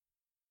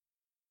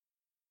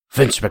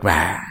 Vince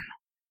McMahon.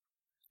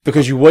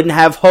 Because you wouldn't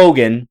have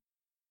Hogan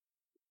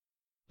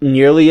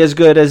nearly as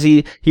good as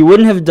he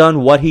wouldn't have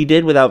done what he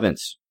did without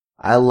Vince.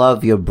 I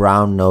love your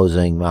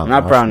brown-nosing Mount Rushmore.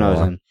 I'm not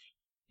brown-nosing.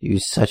 You're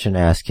such an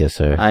ass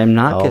kisser. I am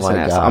not kissing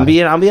ass. I'm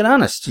being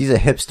honest. These are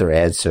hipster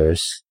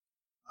answers.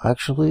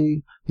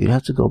 Actually, you'd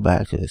have to go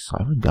back to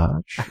Simon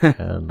Gotch.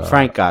 And,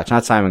 Frank Gotch,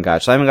 not Simon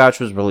Gotch. Simon Gotch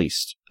was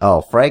released.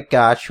 Oh, Frank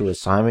Gotch was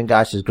Simon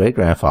Gotch's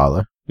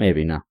great-grandfather.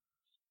 Maybe, no.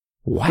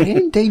 Why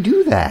didn't they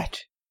do that?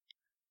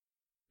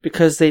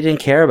 Because they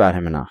didn't care about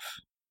him enough.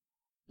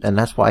 And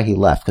that's why he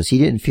left, because he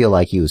didn't feel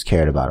like he was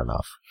cared about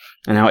enough.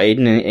 And now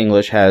Aiden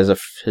English has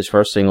his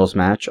first singles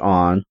match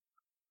on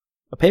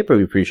a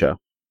pay-per-view pre-show.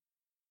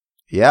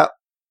 Yep.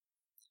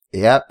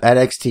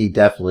 NXT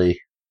definitely.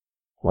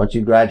 Once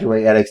you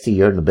graduate NXT,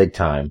 you're in the big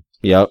time.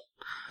 Yep.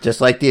 Just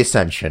like the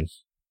Ascension.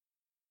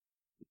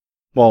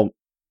 Well,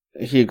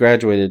 he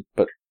graduated,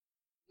 but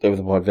they were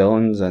the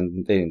villains,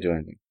 and they didn't do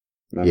anything.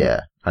 Remember?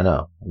 Yeah, I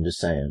know. I'm just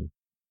saying.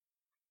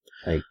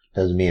 Like,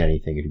 doesn't mean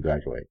anything if you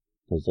graduate.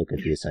 Let's look at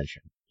the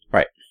Ascension.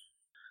 Right.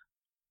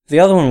 The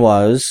other one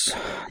was,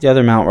 the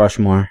other Mount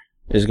Rushmore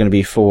is going to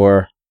be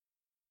for,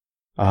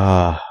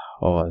 what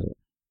was it?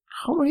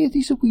 How many of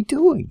these are we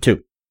doing?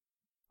 2.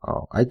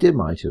 Oh, I did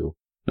mine too.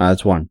 No,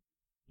 that's 1.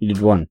 You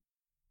did 1.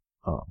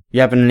 Oh.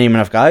 You happen to name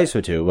enough guys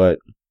for 2, but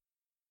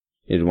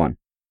you did 1.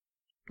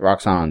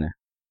 Rock's not on there.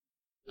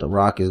 The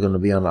Rock is going to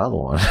be on the other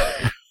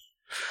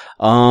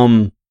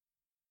one.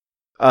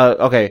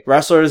 Okay,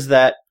 wrestlers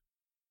that,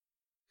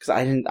 because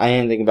I didn't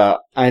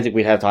think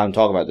we'd have time to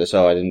talk about this,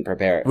 so I didn't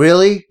prepare it.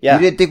 Really? Yeah.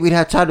 You didn't think we'd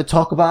have time to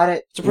talk about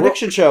it? It's a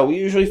prediction show. We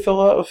usually fill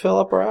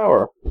up our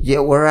hour. Yeah,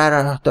 we're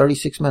at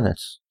 36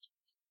 minutes.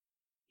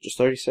 Just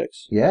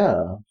 36. Yeah.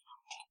 What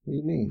do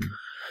you mean?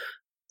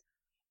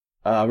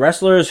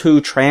 Wrestlers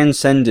who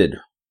transcended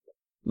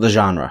the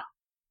genre.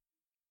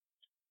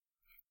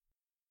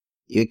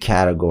 Your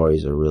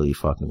categories are really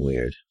fucking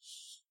weird.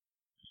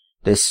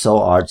 They're so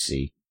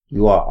artsy.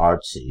 You are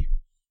artsy.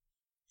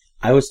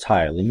 I was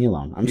tired. Leave me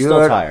alone. I'm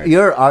still tired.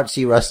 You're an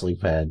artsy wrestling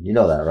fan. You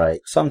know that, right?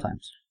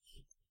 Sometimes.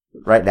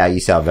 Right now, you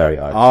sound very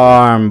artsy.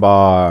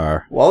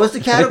 Armbar. What was the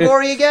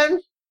category again?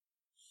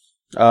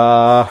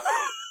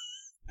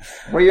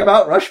 Were you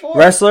about Rushmore?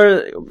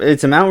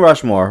 It's a Mount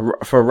Rushmore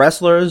for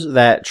wrestlers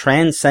that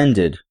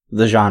transcended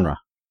the genre.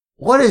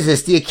 What is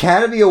this? The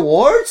Academy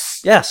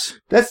Awards? Yes.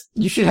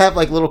 You should have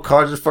like little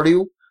cards in front of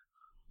you.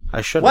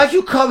 I should. Why'd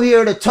you come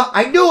here in a tux?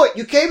 I knew it!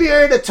 You came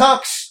here in a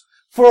tux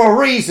for a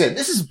reason.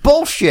 This is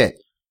bullshit.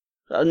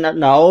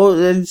 No,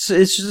 it's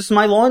just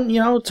my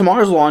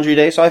tomorrow's laundry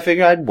day, so I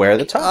figured I'd wear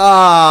the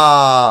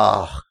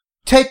tux.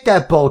 Take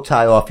that bow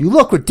tie off. You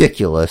look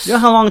ridiculous. You know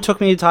how long it took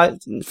me to tie?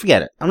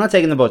 Forget it. I'm not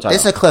taking the bow tie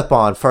It's off. a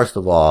clip-on, first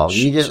of all.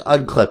 You just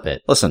unclip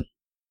it. Listen.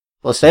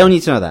 They don't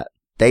need to know that.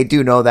 They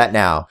do know that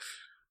now.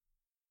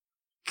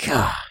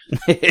 God.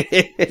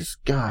 This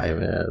guy,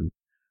 man.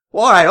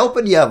 Well, alright,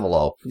 open the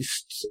envelope.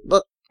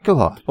 Look, come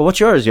on. Well, what's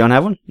yours? You don't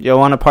have one? You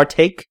want to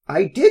partake?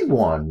 I did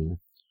one.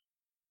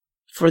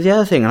 For the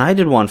other thing, and I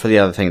did one for the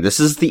other thing. This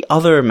is the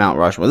other Mount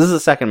Rushmore. This is the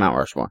second Mount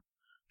Rushmore.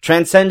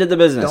 Transcended the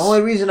business. The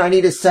only reason I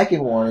need a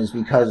second one is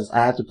because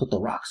I have to put The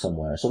Rock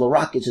somewhere. So The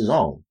Rock gets his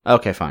own.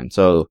 Okay, fine.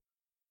 So,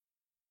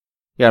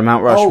 yeah,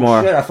 Mount Rushmore.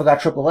 Oh shit, I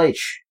forgot Triple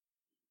H.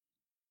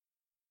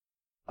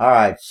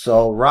 Alright,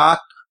 so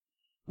Rock,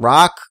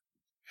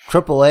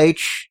 Triple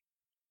H,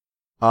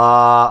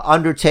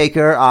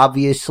 Undertaker,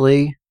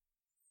 obviously,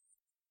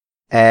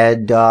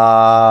 and,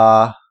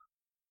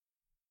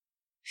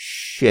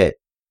 shit.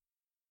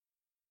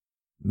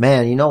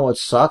 Man, you know what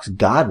sucks?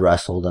 God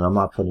wrestled, and I'm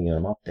not putting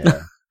him up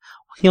there.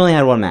 He only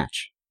had one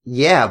match.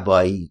 Yeah,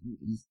 but he's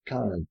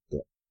gone.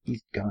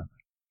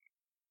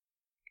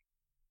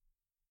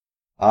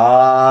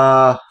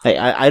 Hey,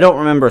 I don't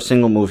remember a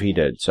single move he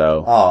did,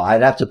 so. Oh,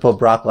 I'd have to put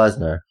Brock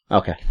Lesnar.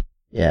 Okay.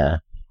 Yeah.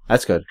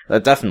 That's good.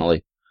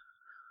 Definitely.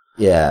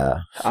 Yeah.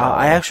 So.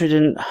 I actually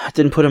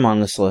didn't put him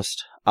on this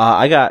list.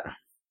 I got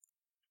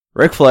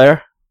Ric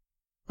Flair.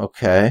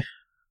 Okay.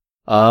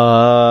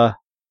 Hogan,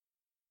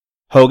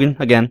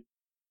 again.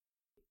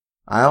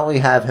 I only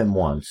have him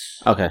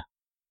once. Okay.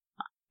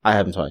 I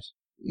have him twice.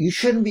 You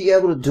shouldn't be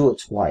able to do it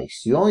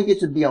twice. You only get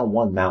to be on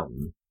one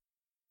mountain.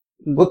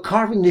 We're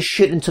carving this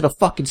shit into the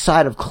fucking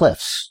side of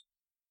cliffs.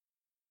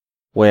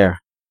 Where?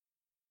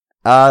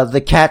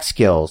 The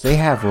Catskills. They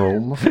have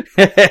room.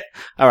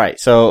 Alright,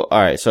 so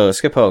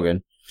skip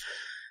Hogan.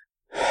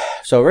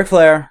 So Ric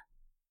Flair,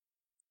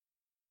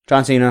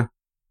 John Cena,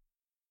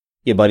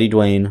 your buddy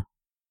Dwayne.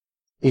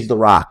 He's The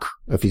Rock,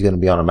 if he's gonna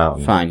be on a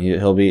mountain. Fine,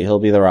 he'll be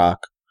The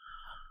Rock.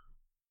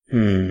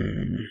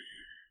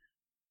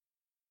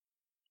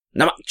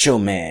 The Macho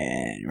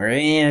Man,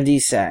 Randy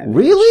Savage.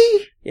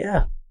 Really?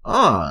 Yeah.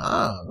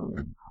 I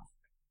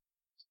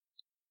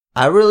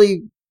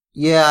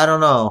don't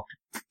know.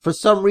 For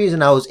some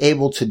reason, I was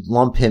able to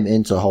lump him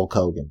into Hulk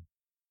Hogan.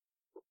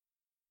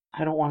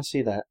 I don't want to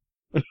see that.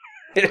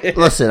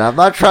 Listen, I'm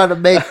not trying to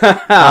make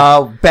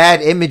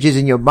bad images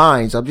in your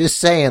minds. I'm just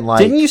saying, like...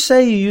 Didn't you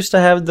say you used to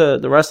have the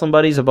wrestling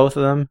buddies of both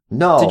of them?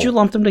 No. Did you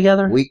lump them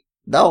together? We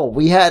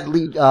had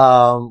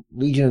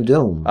Legion of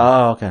Doom.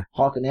 Oh, okay.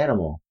 Hawk and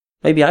Animal.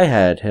 Maybe I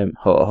had him,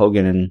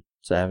 Hogan and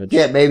Savage.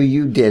 Yeah, maybe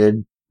you did it.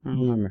 I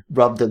don't remember.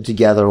 Rubbed them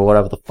together or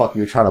whatever the fuck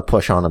you were trying to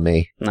push onto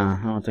me. Nah,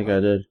 I don't think I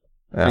did.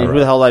 Yeah, I mean, who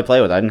the hell did I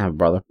play with? I didn't have a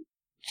brother.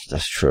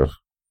 That's true.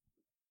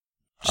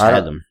 Just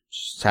had them.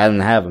 Just had them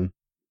to have them.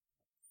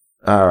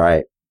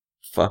 Alright.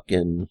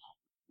 Fucking...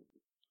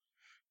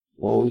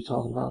 What were we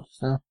talking about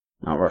just now?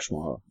 Mount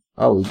Rushmore.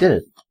 Oh, we did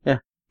it. Yeah.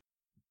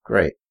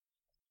 Great.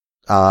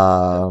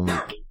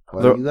 Are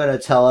you gonna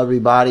tell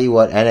everybody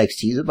what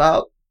NXT's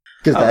about?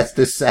 Because that's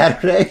this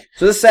Saturday.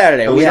 So this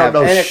Saturday we don't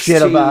know NXT,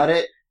 shit about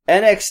it.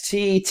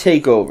 NXT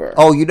TakeOver.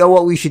 Oh, you know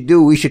what we should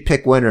do? We should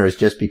pick winners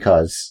just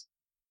because.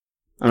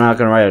 I'm not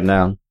going to write them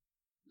down.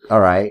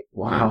 Alright.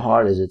 Well, how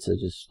hard is it to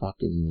just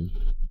fucking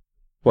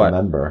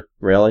remember?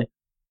 Really?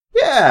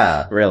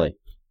 Yeah. Really?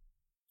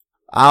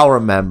 I'll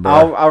remember.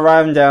 I'll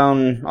write them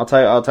down. I'll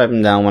type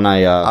them down when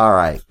I,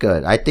 Alright,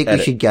 good. I think edit.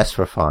 we should guess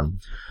for fun.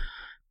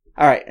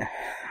 Alright.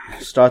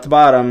 Start the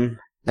bottom.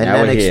 And now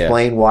then we're here.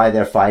 explain why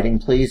they're fighting,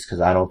 please,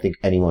 because I don't think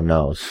anyone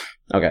knows.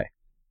 Okay.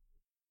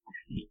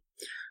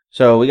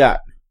 So we got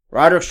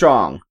Roderick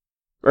Strong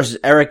versus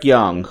Eric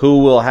Young,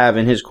 who will have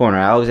in his corner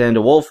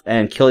Alexander Wolf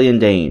and Killian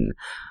Dane.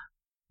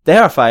 They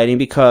are fighting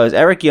because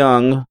Eric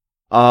Young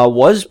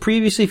was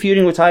previously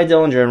feuding with Ty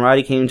Dillinger, and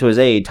Roddy came to his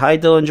aid. Ty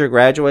Dillinger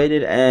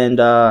graduated, and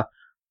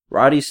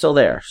Roddy's still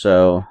there.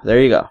 So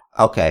there you go.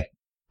 Okay.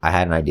 I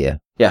had an idea.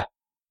 Yeah.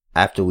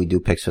 After we do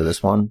picks for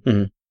this one,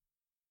 Mm-hmm.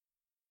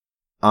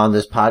 on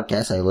this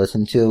podcast I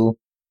listen to,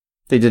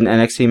 They did an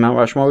NXT Mount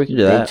Rushmore. We can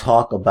do they that.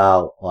 talk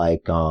about,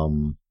 like,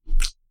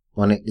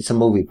 it's a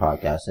movie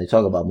podcast. They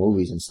talk about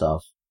movies and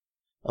stuff.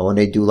 And when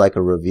they do, like,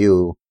 a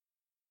review,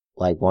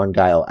 like, one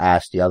guy will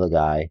ask the other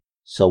guy,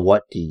 so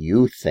what do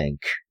you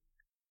think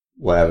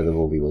whatever the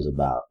movie was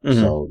about?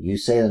 Mm-hmm. So you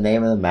say the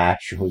name of the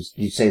match,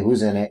 you say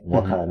who's in it, and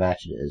what kind of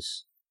match it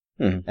is.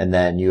 Mm-hmm. And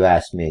then you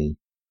ask me,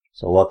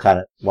 so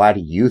why do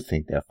you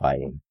think they're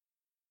fighting?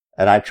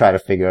 And I try to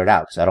figure it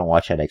out, because I don't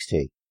watch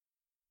NXT.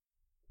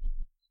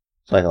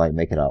 So I can, like,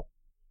 make it up.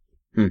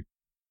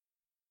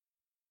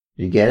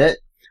 You get it?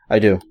 I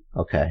do.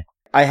 Okay.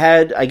 I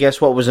had, I guess,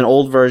 what was an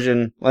old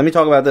version. Let me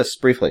talk about this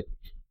briefly.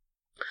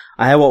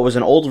 I had what was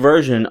an old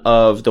version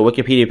of the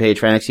Wikipedia page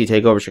for NXT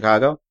TakeOver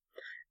Chicago,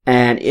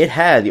 and it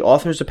had the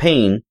Authors of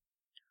Pain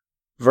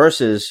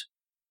versus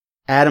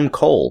Adam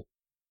Cole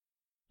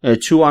in a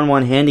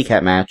 2-on-1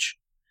 handicap match.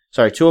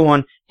 Sorry,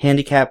 2-on-1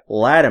 handicap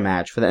ladder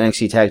match for the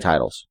NXT tag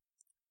titles.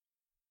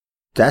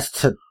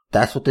 That's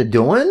what they're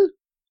doing?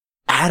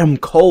 Adam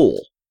Cole.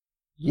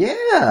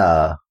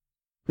 Yeah.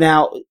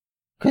 Now,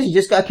 Because he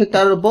just got kicked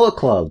out of the Bullet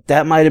Club.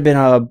 that might have been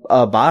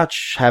a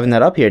botch having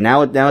that up here.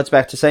 Now it's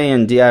back to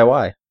saying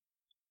DIY.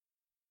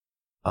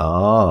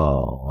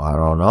 Oh, I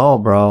don't know,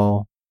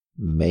 bro.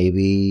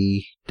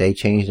 Maybe they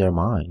changed their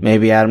mind.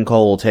 Maybe Adam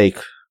Cole will take,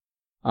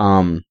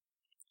 who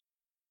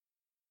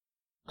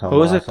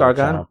is it?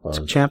 Gargano?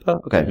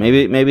 Ciampa? Okay,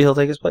 Yeah. maybe he'll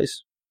take his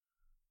place.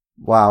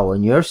 Wow,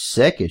 when you're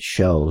sick, it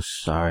shows.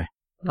 Sorry.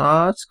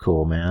 Oh, that's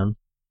cool, man.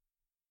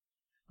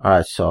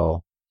 Alright,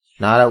 so,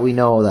 now that we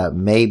know that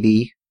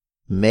maybe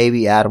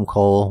Adam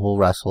Cole will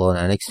wrestle in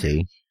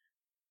NXT.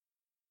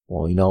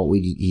 Well, you know,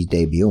 he's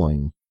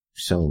debuting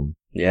soon.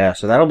 Yeah,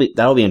 so that'll be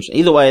interesting.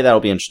 Either way, that'll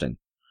be interesting.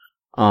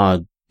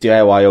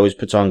 DIY always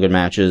puts on good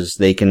matches.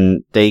 They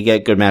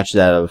get good matches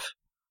out of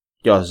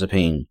the Authors of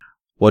Pain.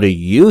 What do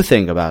you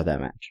think about that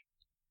match?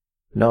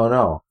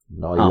 No,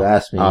 you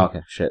asked me. Oh,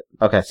 okay, shit.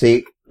 Okay.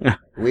 See,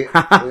 we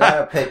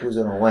gotta pick who's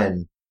gonna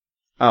win.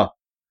 Oh.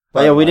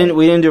 But yeah, we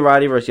didn't do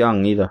Roddy versus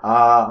Young either.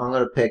 I'm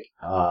gonna pick,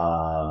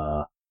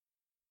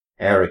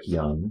 Eric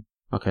Young.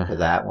 Okay. For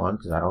that one,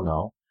 because I don't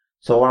know.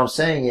 So what I'm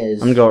saying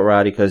is, I'm gonna go with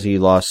Roddy because he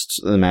lost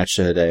the match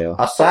to Hideo.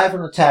 aside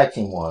from the tag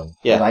team one,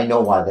 Yeah. I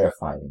know why they're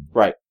fighting.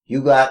 Right.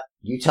 You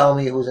tell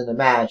me who's in the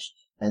match,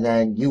 and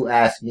then you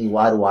ask me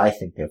why do I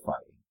think they're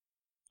fighting.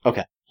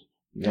 Okay.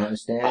 You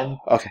understand?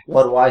 Okay.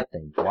 What do I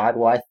think? Why?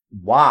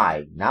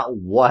 Not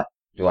what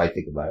do I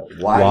think about it.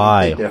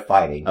 Why do you think they're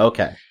fighting?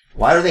 Okay.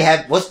 Why do they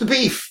what's the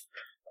beef?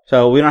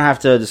 So we don't have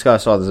to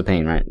discuss Authors of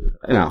Pain, right?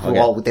 No. Okay.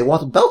 Well, they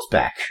want the belts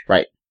back.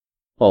 Right.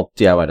 Well,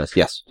 DIY does.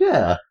 Yes.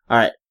 Yeah. All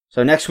right.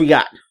 So next we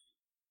got.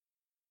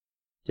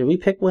 Did we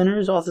pick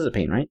winners? Authors of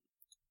Pain, right?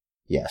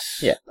 Yes.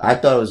 Yeah. I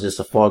thought it was just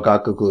a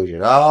foregone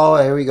conclusion. Oh,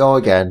 here we go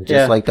again.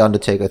 Just like the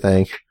Undertaker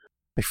thing.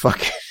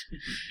 Fuck it.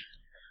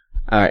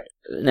 All right.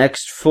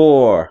 Next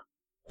for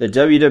the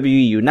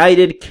WWE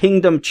United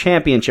Kingdom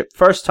Championship.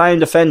 First time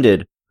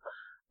defended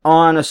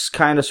on a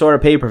kind of sort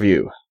of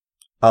pay-per-view.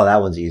 Oh,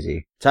 that one's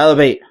easy. Tyler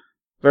Bate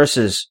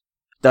versus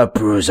the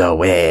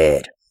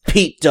Bruiserweight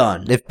Pete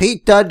Dunne. If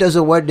Pete Dunne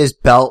doesn't win this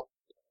belt,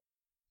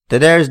 then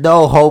there's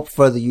no hope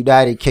for the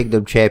United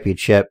Kingdom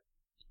Championship.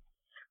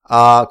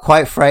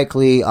 Quite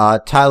frankly,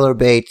 Tyler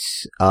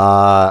Bates,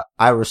 I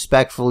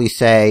respectfully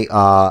say,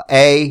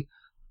 I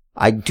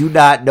do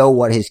not know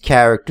what his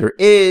character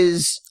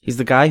is. He's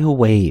the guy who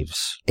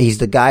waves. He's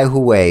the guy who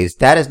waves.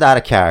 That is not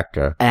a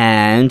character.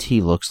 And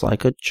he looks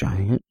like a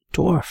giant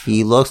dwarf.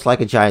 He looks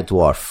like a giant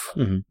dwarf.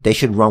 Mm-hmm. They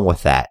should run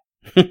with that.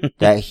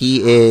 That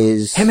he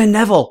is... Him and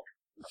Neville.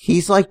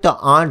 He's like the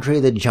Andre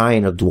the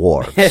Giant of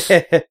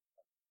dwarves.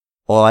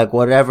 Or like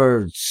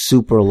whatever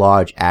super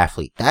large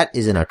athlete. That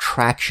is an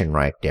attraction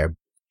right there.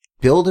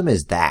 Build him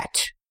as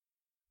that.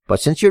 But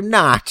since you're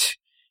not,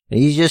 and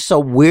he's just a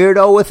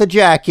weirdo with a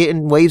jacket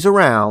and waves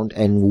around,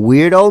 and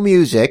weirdo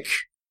music,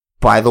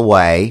 by the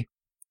way,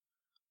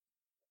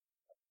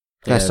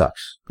 that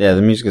sucks. Yeah,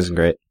 the music isn't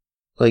great.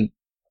 Like,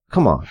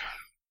 come on.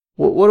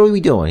 What are we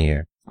doing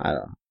here? I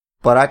don't know.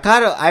 But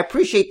I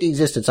appreciate the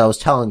existence, I was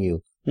telling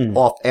you,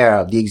 off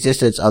air, the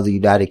existence of the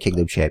United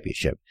Kingdom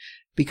Championship.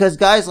 Because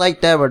guys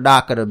like them are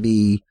not going to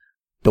be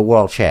the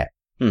world champ.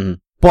 Mm-hmm.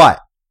 But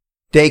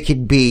they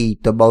can be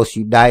the most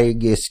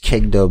unitedest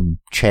kingdom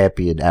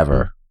champion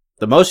ever.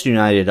 The most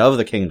united of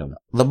the kingdom.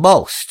 The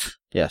most.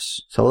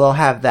 Yes. So they'll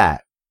have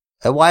that.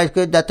 And why it's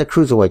good that the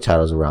cruiserweight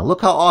title's around.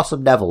 Look how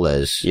awesome Neville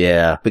is.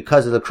 Yeah.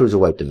 Because of the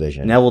cruiserweight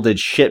division. Neville did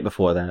shit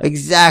before that.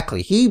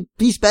 Exactly.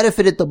 He's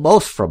benefited the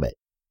most from it.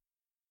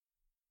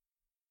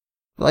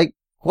 Like,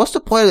 what's the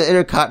point of the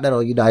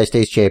Intercontinental United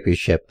States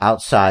Championship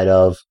outside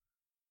of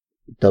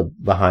the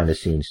behind the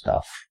scenes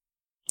stuff?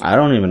 I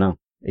don't even know.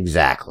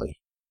 Exactly.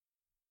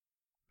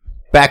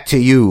 Back to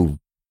you,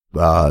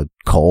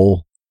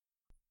 Cole.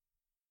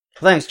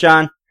 Thanks,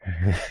 John.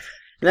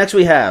 Next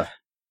we have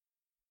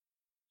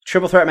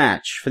triple threat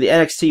match for the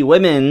NXT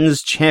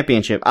Women's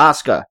Championship.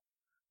 Asuka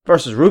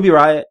versus Ruby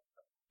Riott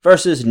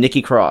versus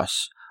Nikki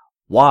Cross.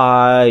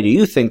 Why do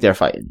you think they're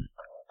fighting?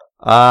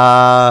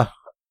 Ruby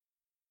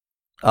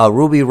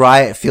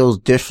Riott feels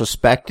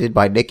disrespected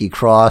by Nikki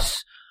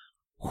Cross,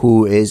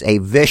 who is a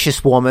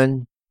vicious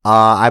woman.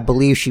 I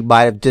believe she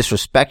might have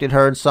disrespected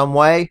her in some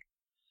way.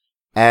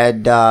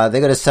 And, they're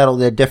gonna settle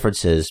their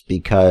differences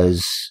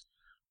because,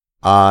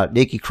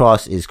 Nikki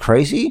Cross is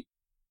crazy.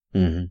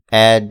 Mm-hmm.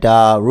 And,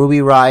 Ruby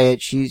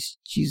Riott, she's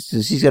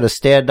gonna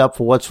stand up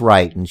for what's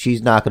right, and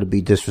she's not gonna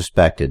be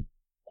disrespected.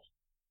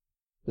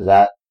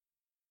 Am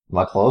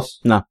I close?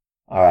 No.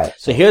 Alright.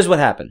 So here's what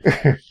happened.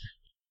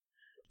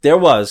 There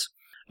was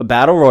a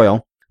battle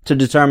royal to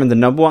determine the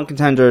number one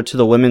contender to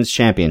the women's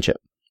championship.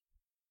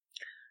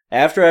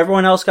 After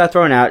everyone else got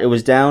thrown out, it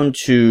was down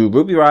to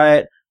Ruby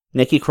Riott,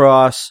 Nikki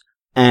Cross,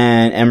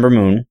 and Ember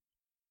Moon.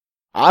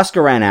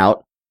 Asuka ran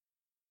out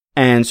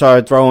and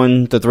started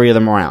throwing the three of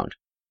them around.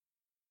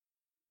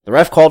 The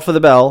ref called for the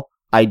bell.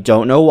 I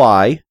don't know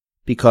why,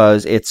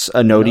 because it's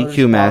a no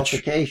DQ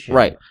match.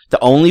 Right. The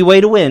only way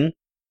to win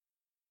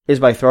is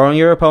by throwing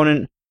your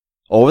opponent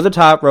over the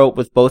top rope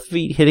with both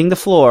feet hitting the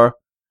floor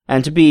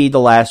and to be the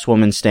last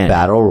woman standing.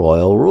 Battle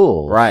Royal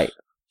rules. Right.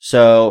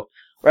 So,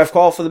 ref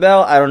called for the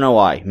bell. I don't know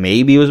why.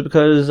 Maybe it was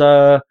because,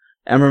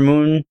 Ember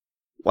Moon,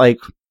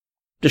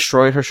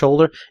 destroyed her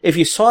shoulder. If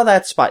you saw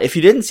that spot, if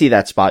you didn't see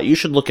that spot, you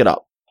should look it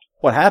up.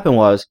 What happened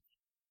was,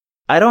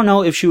 I don't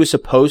know if she was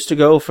supposed to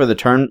go for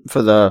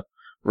the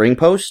ring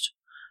post,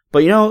 but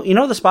you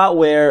know the spot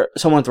where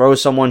someone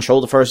throws someone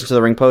shoulder first into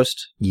the ring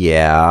post?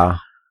 Yeah.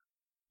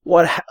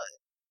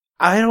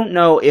 I don't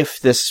know if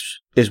this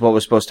is what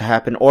was supposed to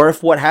happen, or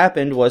if what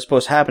happened was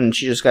supposed to happen and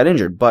she just got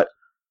injured, but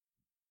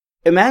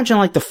imagine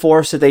the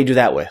force that they do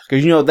that with.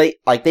 Because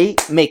they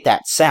make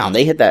that sound.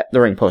 They hit the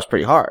ring post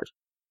pretty hard.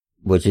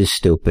 Which is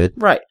stupid.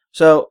 Right.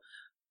 So,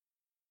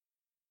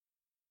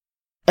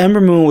 Ember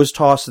Moon was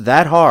tossed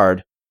that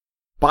hard,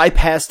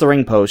 bypassed the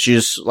ring post.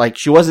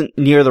 She wasn't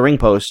near the ring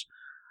post,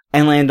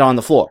 and landed on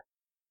the floor.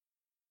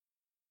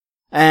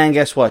 And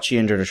guess what? She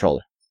injured her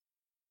shoulder.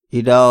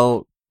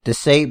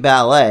 This ain't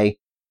ballet.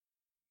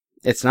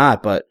 It's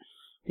not, but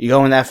you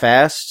going that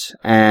fast,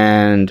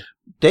 and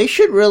they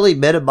should really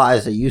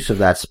minimize the use of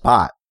that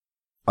spot.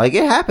 It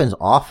happens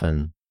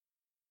often.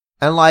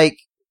 And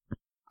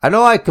I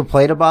know I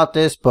complain about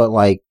this, but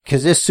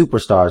cause they're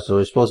superstars, so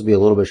they're supposed to be a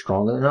little bit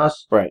stronger than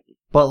us. Right.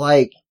 But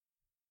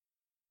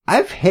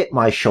I've hit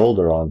my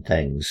shoulder on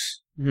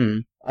things. Hmm.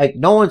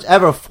 No one's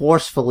ever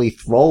forcefully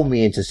thrown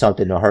me into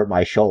something to hurt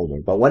my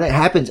shoulder. But when it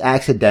happens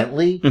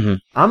accidentally, mm-hmm.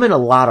 I'm in a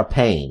lot of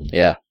pain.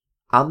 Yeah.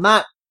 I'm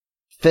not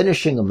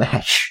finishing a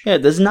match. Yeah,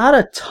 there's not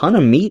a ton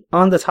of meat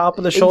on the top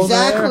of the shoulder.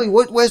 Exactly.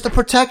 Where's the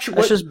protection?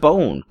 That's just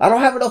bone. I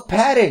don't have enough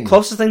padding.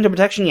 Closest thing to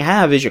protection you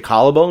have is your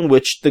collarbone,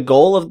 which the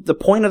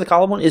point of the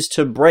collarbone is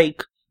to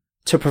break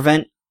to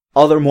prevent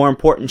other more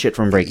important shit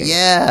from breaking.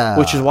 Yeah.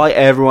 Which is why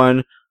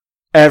everyone,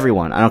 I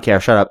don't care,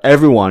 shut up,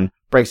 everyone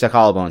breaks their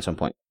collarbone at some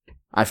point.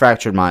 I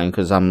fractured mine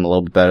because I'm a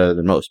little bit better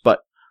than most, but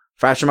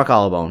fractured my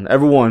collarbone.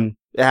 Everyone,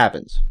 it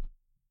happens.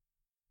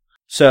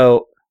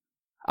 So,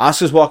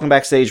 Asuka's walking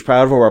backstage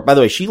proud of her work. By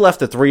the way, she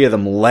left the three of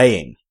them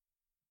laying.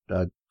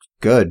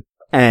 Good.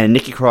 And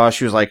Nikki Cross,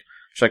 she was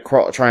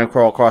trying to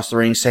crawl across the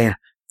ring saying,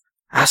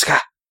 Asuka!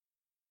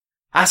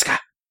 Asuka!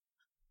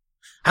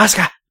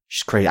 Asuka!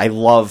 She's crazy. I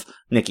love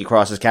Nikki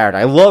Cross's character.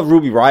 I love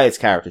Ruby Riott's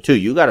character too.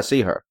 You gotta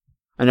see her.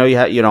 I know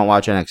you don't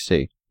watch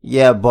NXT.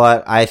 Yeah,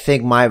 but I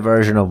think my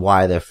version of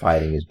why they're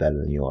fighting is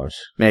better than yours.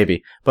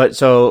 Maybe. But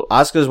so,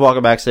 Asuka's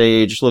walking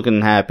backstage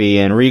looking happy,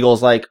 and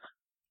Regal's like,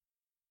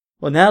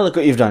 well, now look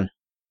what you've done.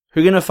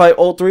 You're gonna fight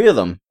all three of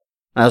them.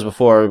 That was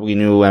before we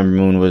knew Ember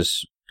Moon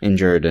was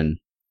injured and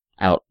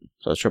out.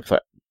 So it's triple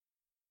threat.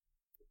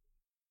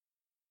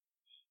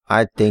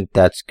 I think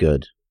that's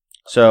good.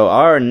 So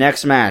our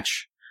next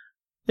match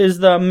is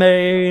the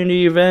main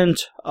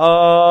event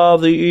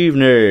of the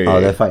evening.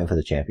 Oh, they're fighting for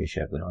the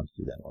championship. We don't have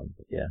to do that one,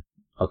 but yeah.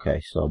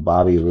 Okay, so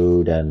Bobby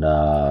Roode and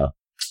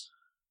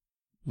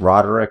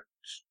Roderick,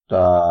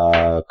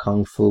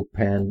 Kung Fu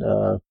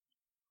Panda,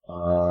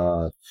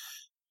 Hideo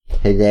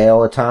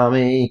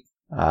Itami.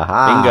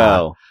 Aha.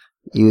 Bingo.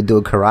 You were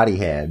doing karate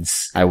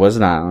hands. I was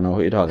not. I don't know what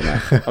you're talking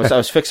about. I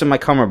was fixing my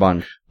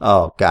cummerbund.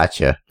 Oh,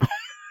 gotcha.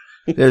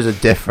 There's a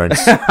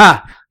difference.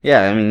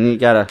 Yeah, I mean, you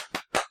gotta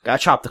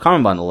chop the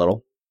karma bun a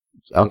little.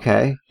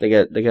 Okay. They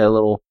get a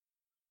little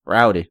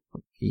rowdy.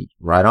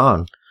 Right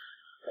on.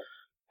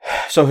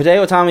 So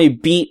Hideo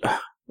Itami beat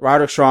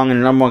Roderick Strong in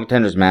a number one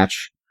contenders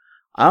match.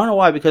 I don't know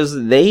why, because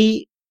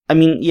Hideo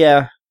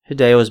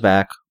is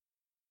back.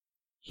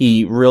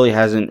 He really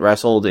hasn't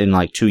wrestled in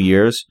like 2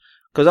 years.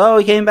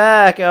 Because, he came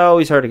back. Oh,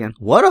 he's hurt again.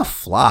 What a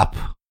flop.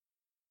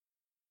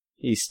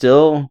 He's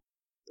still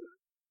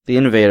the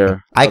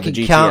innovator. I can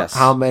count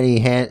how many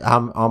hands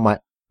on my.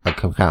 I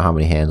can count how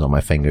many hands on my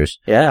fingers.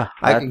 Yeah,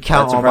 I can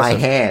count on my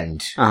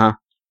hand. Uh-huh.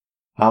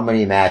 How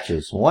many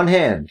matches? One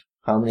hand.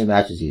 How many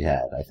matches he's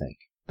had? I think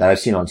that I've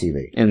seen on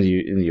TV in the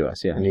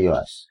U.S. Yeah, in the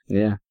U.S.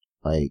 Yeah,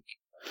 like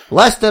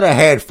less than a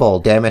handful.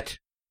 Damn it!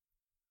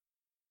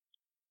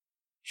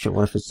 Shit,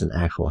 what if it's an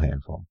actual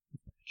handful?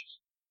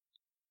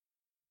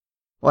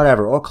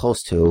 Whatever, or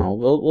close to. Oh,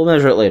 we'll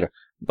measure it later.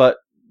 But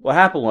what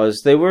happened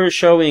was they were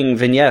showing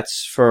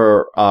vignettes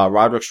for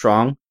Roderick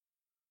Strong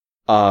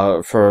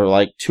for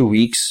like 2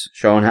 weeks,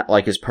 showing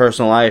like his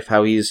personal life,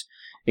 how he's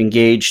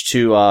engaged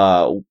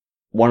to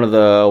one of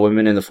the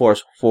women in the Four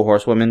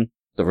Horsewomen,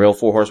 the real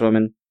Four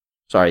Horsewomen.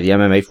 Sorry, the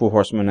MMA Four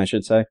Horsewomen, I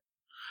should say.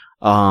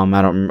 I don't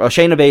remember. Oh,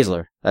 Shayna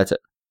Baszler. That's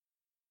it.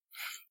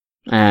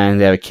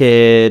 And they have a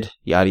kid,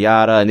 yada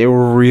yada, and they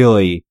were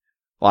really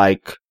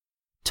like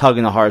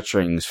tugging the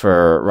heartstrings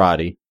for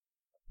Roddy,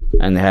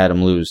 and they had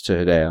him lose to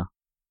Hideo.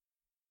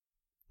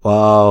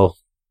 Wow.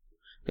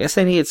 I guess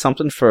they needed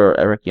something for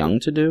Eric Young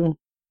to do.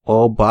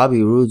 Oh,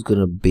 Bobby Roode's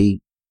gonna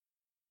beat,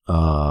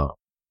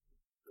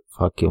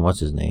 fucking,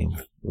 what's his name?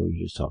 What were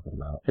you just talking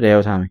about?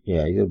 Hideo Itami.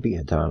 Yeah, he's gonna beat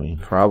Hitami.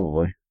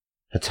 Probably.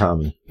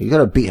 Hitami. He's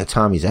gonna beat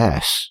Hitami's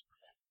ass.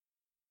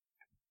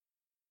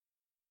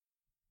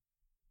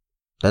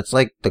 That's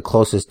like the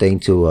closest thing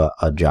to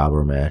a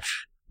jobber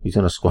match. He's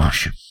gonna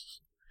squash him.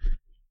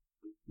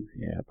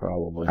 Yeah,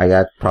 probably. I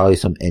got probably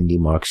some indie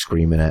mark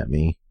screaming at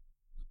me.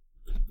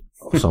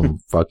 Some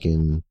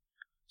fucking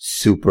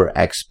super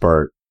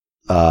expert,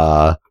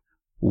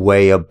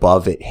 way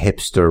above it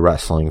hipster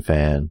wrestling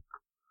fan.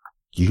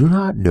 Do you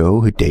not know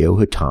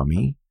Hideo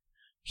Itami?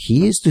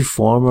 He is the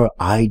former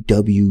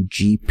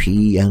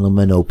IWGP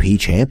LMNOP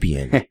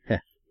champion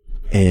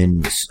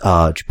in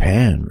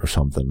Japan or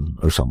something,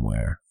 or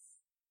somewhere.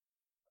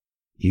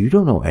 You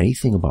don't know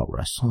anything about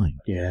wrestling.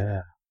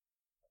 Yeah.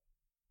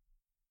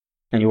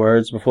 Any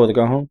words before they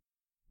go home?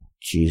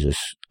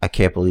 Jesus, I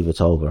can't believe it's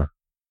over.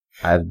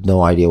 I have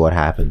no idea what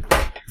happened.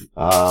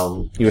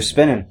 You were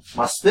spinning.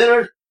 My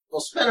spinner? Little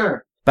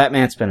spinner.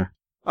 Batman spinner.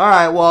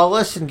 Alright, well,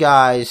 listen,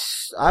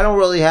 guys. I don't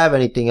really have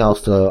anything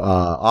else to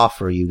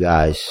offer you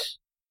guys.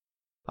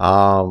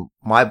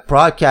 My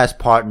broadcast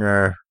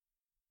partner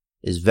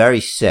is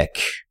very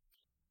sick.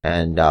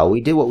 And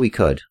we did what we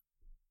could.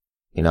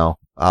 You know,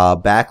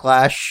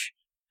 Backlash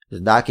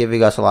is not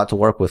giving us a lot to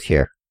work with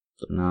here.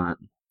 Not.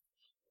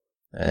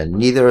 And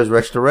neither is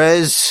Rich the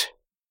Riz.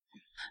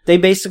 They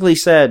basically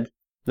said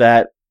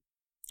that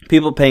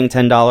people paying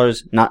 $10,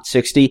 not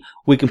 $60,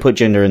 we can put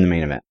Jinder in the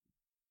main event.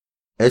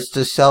 It's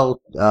to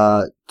sell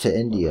to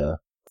India.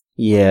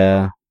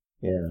 Yeah.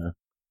 Yeah.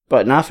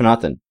 But not for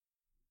nothing.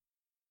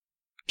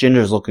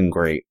 Jinder's looking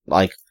great.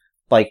 Like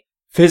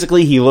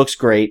physically he looks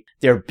great.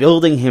 They're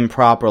building him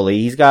properly.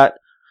 He's got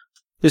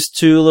his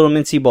two little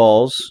mincy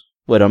balls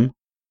with him,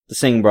 the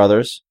Singh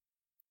brothers.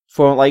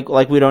 For like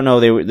we don't know,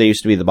 they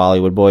used to be the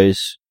Bollywood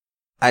boys.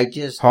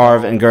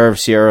 Harv and Gurv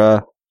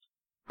Sierra.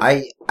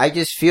 I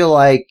just feel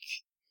like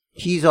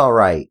he's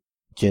alright,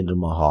 Jinder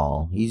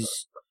Mahal.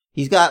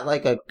 He's got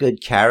like a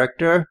good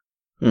character.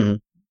 Mm-hmm.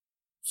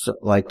 So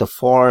like the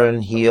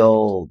foreign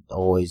heel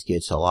always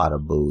gets a lot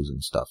of boos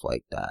and stuff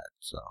like that,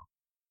 so.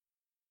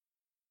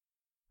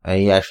 And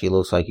he actually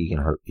looks like he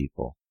can hurt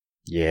people.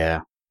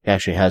 Yeah. He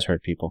actually has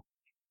hurt people.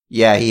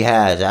 Yeah, he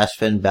has. Ask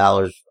Finn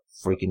Balor's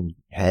freaking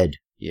head.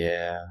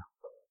 Yeah.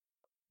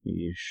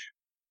 Yeesh.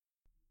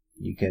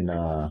 You can,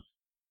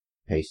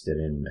 paste it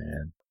in,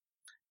 man.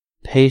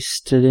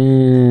 Paste it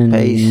in.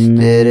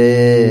 Paste it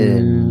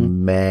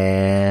in,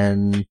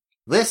 man.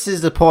 This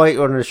is the point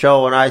on the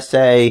show when I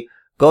say,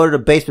 go to the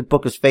Basement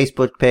Bookers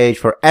Facebook page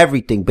for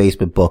everything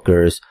Basement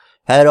Bookers.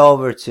 Head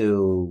over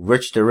to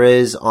Rich the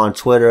Riz on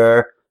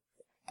Twitter,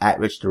 at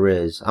Rich the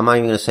Riz. I'm not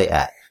even gonna say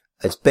at.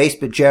 It's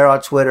Basement Jer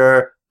on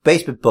Twitter,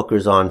 Basement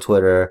Bookers on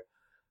Twitter.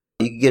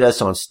 You can get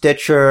us on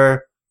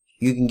Stitcher.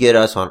 You can get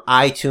us on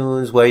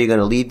iTunes, where you're going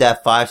to leave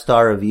that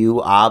 5-star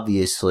review,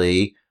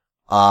 obviously.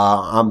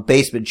 I'm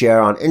Basement Jer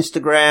on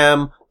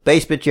Instagram,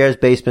 Basement Jer's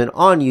Basement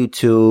on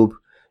YouTube,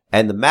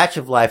 and the match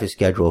of life is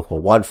scheduled for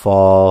one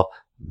fall.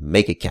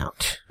 Make it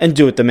count. And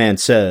do what the man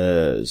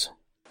says.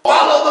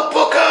 Follow the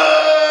booker!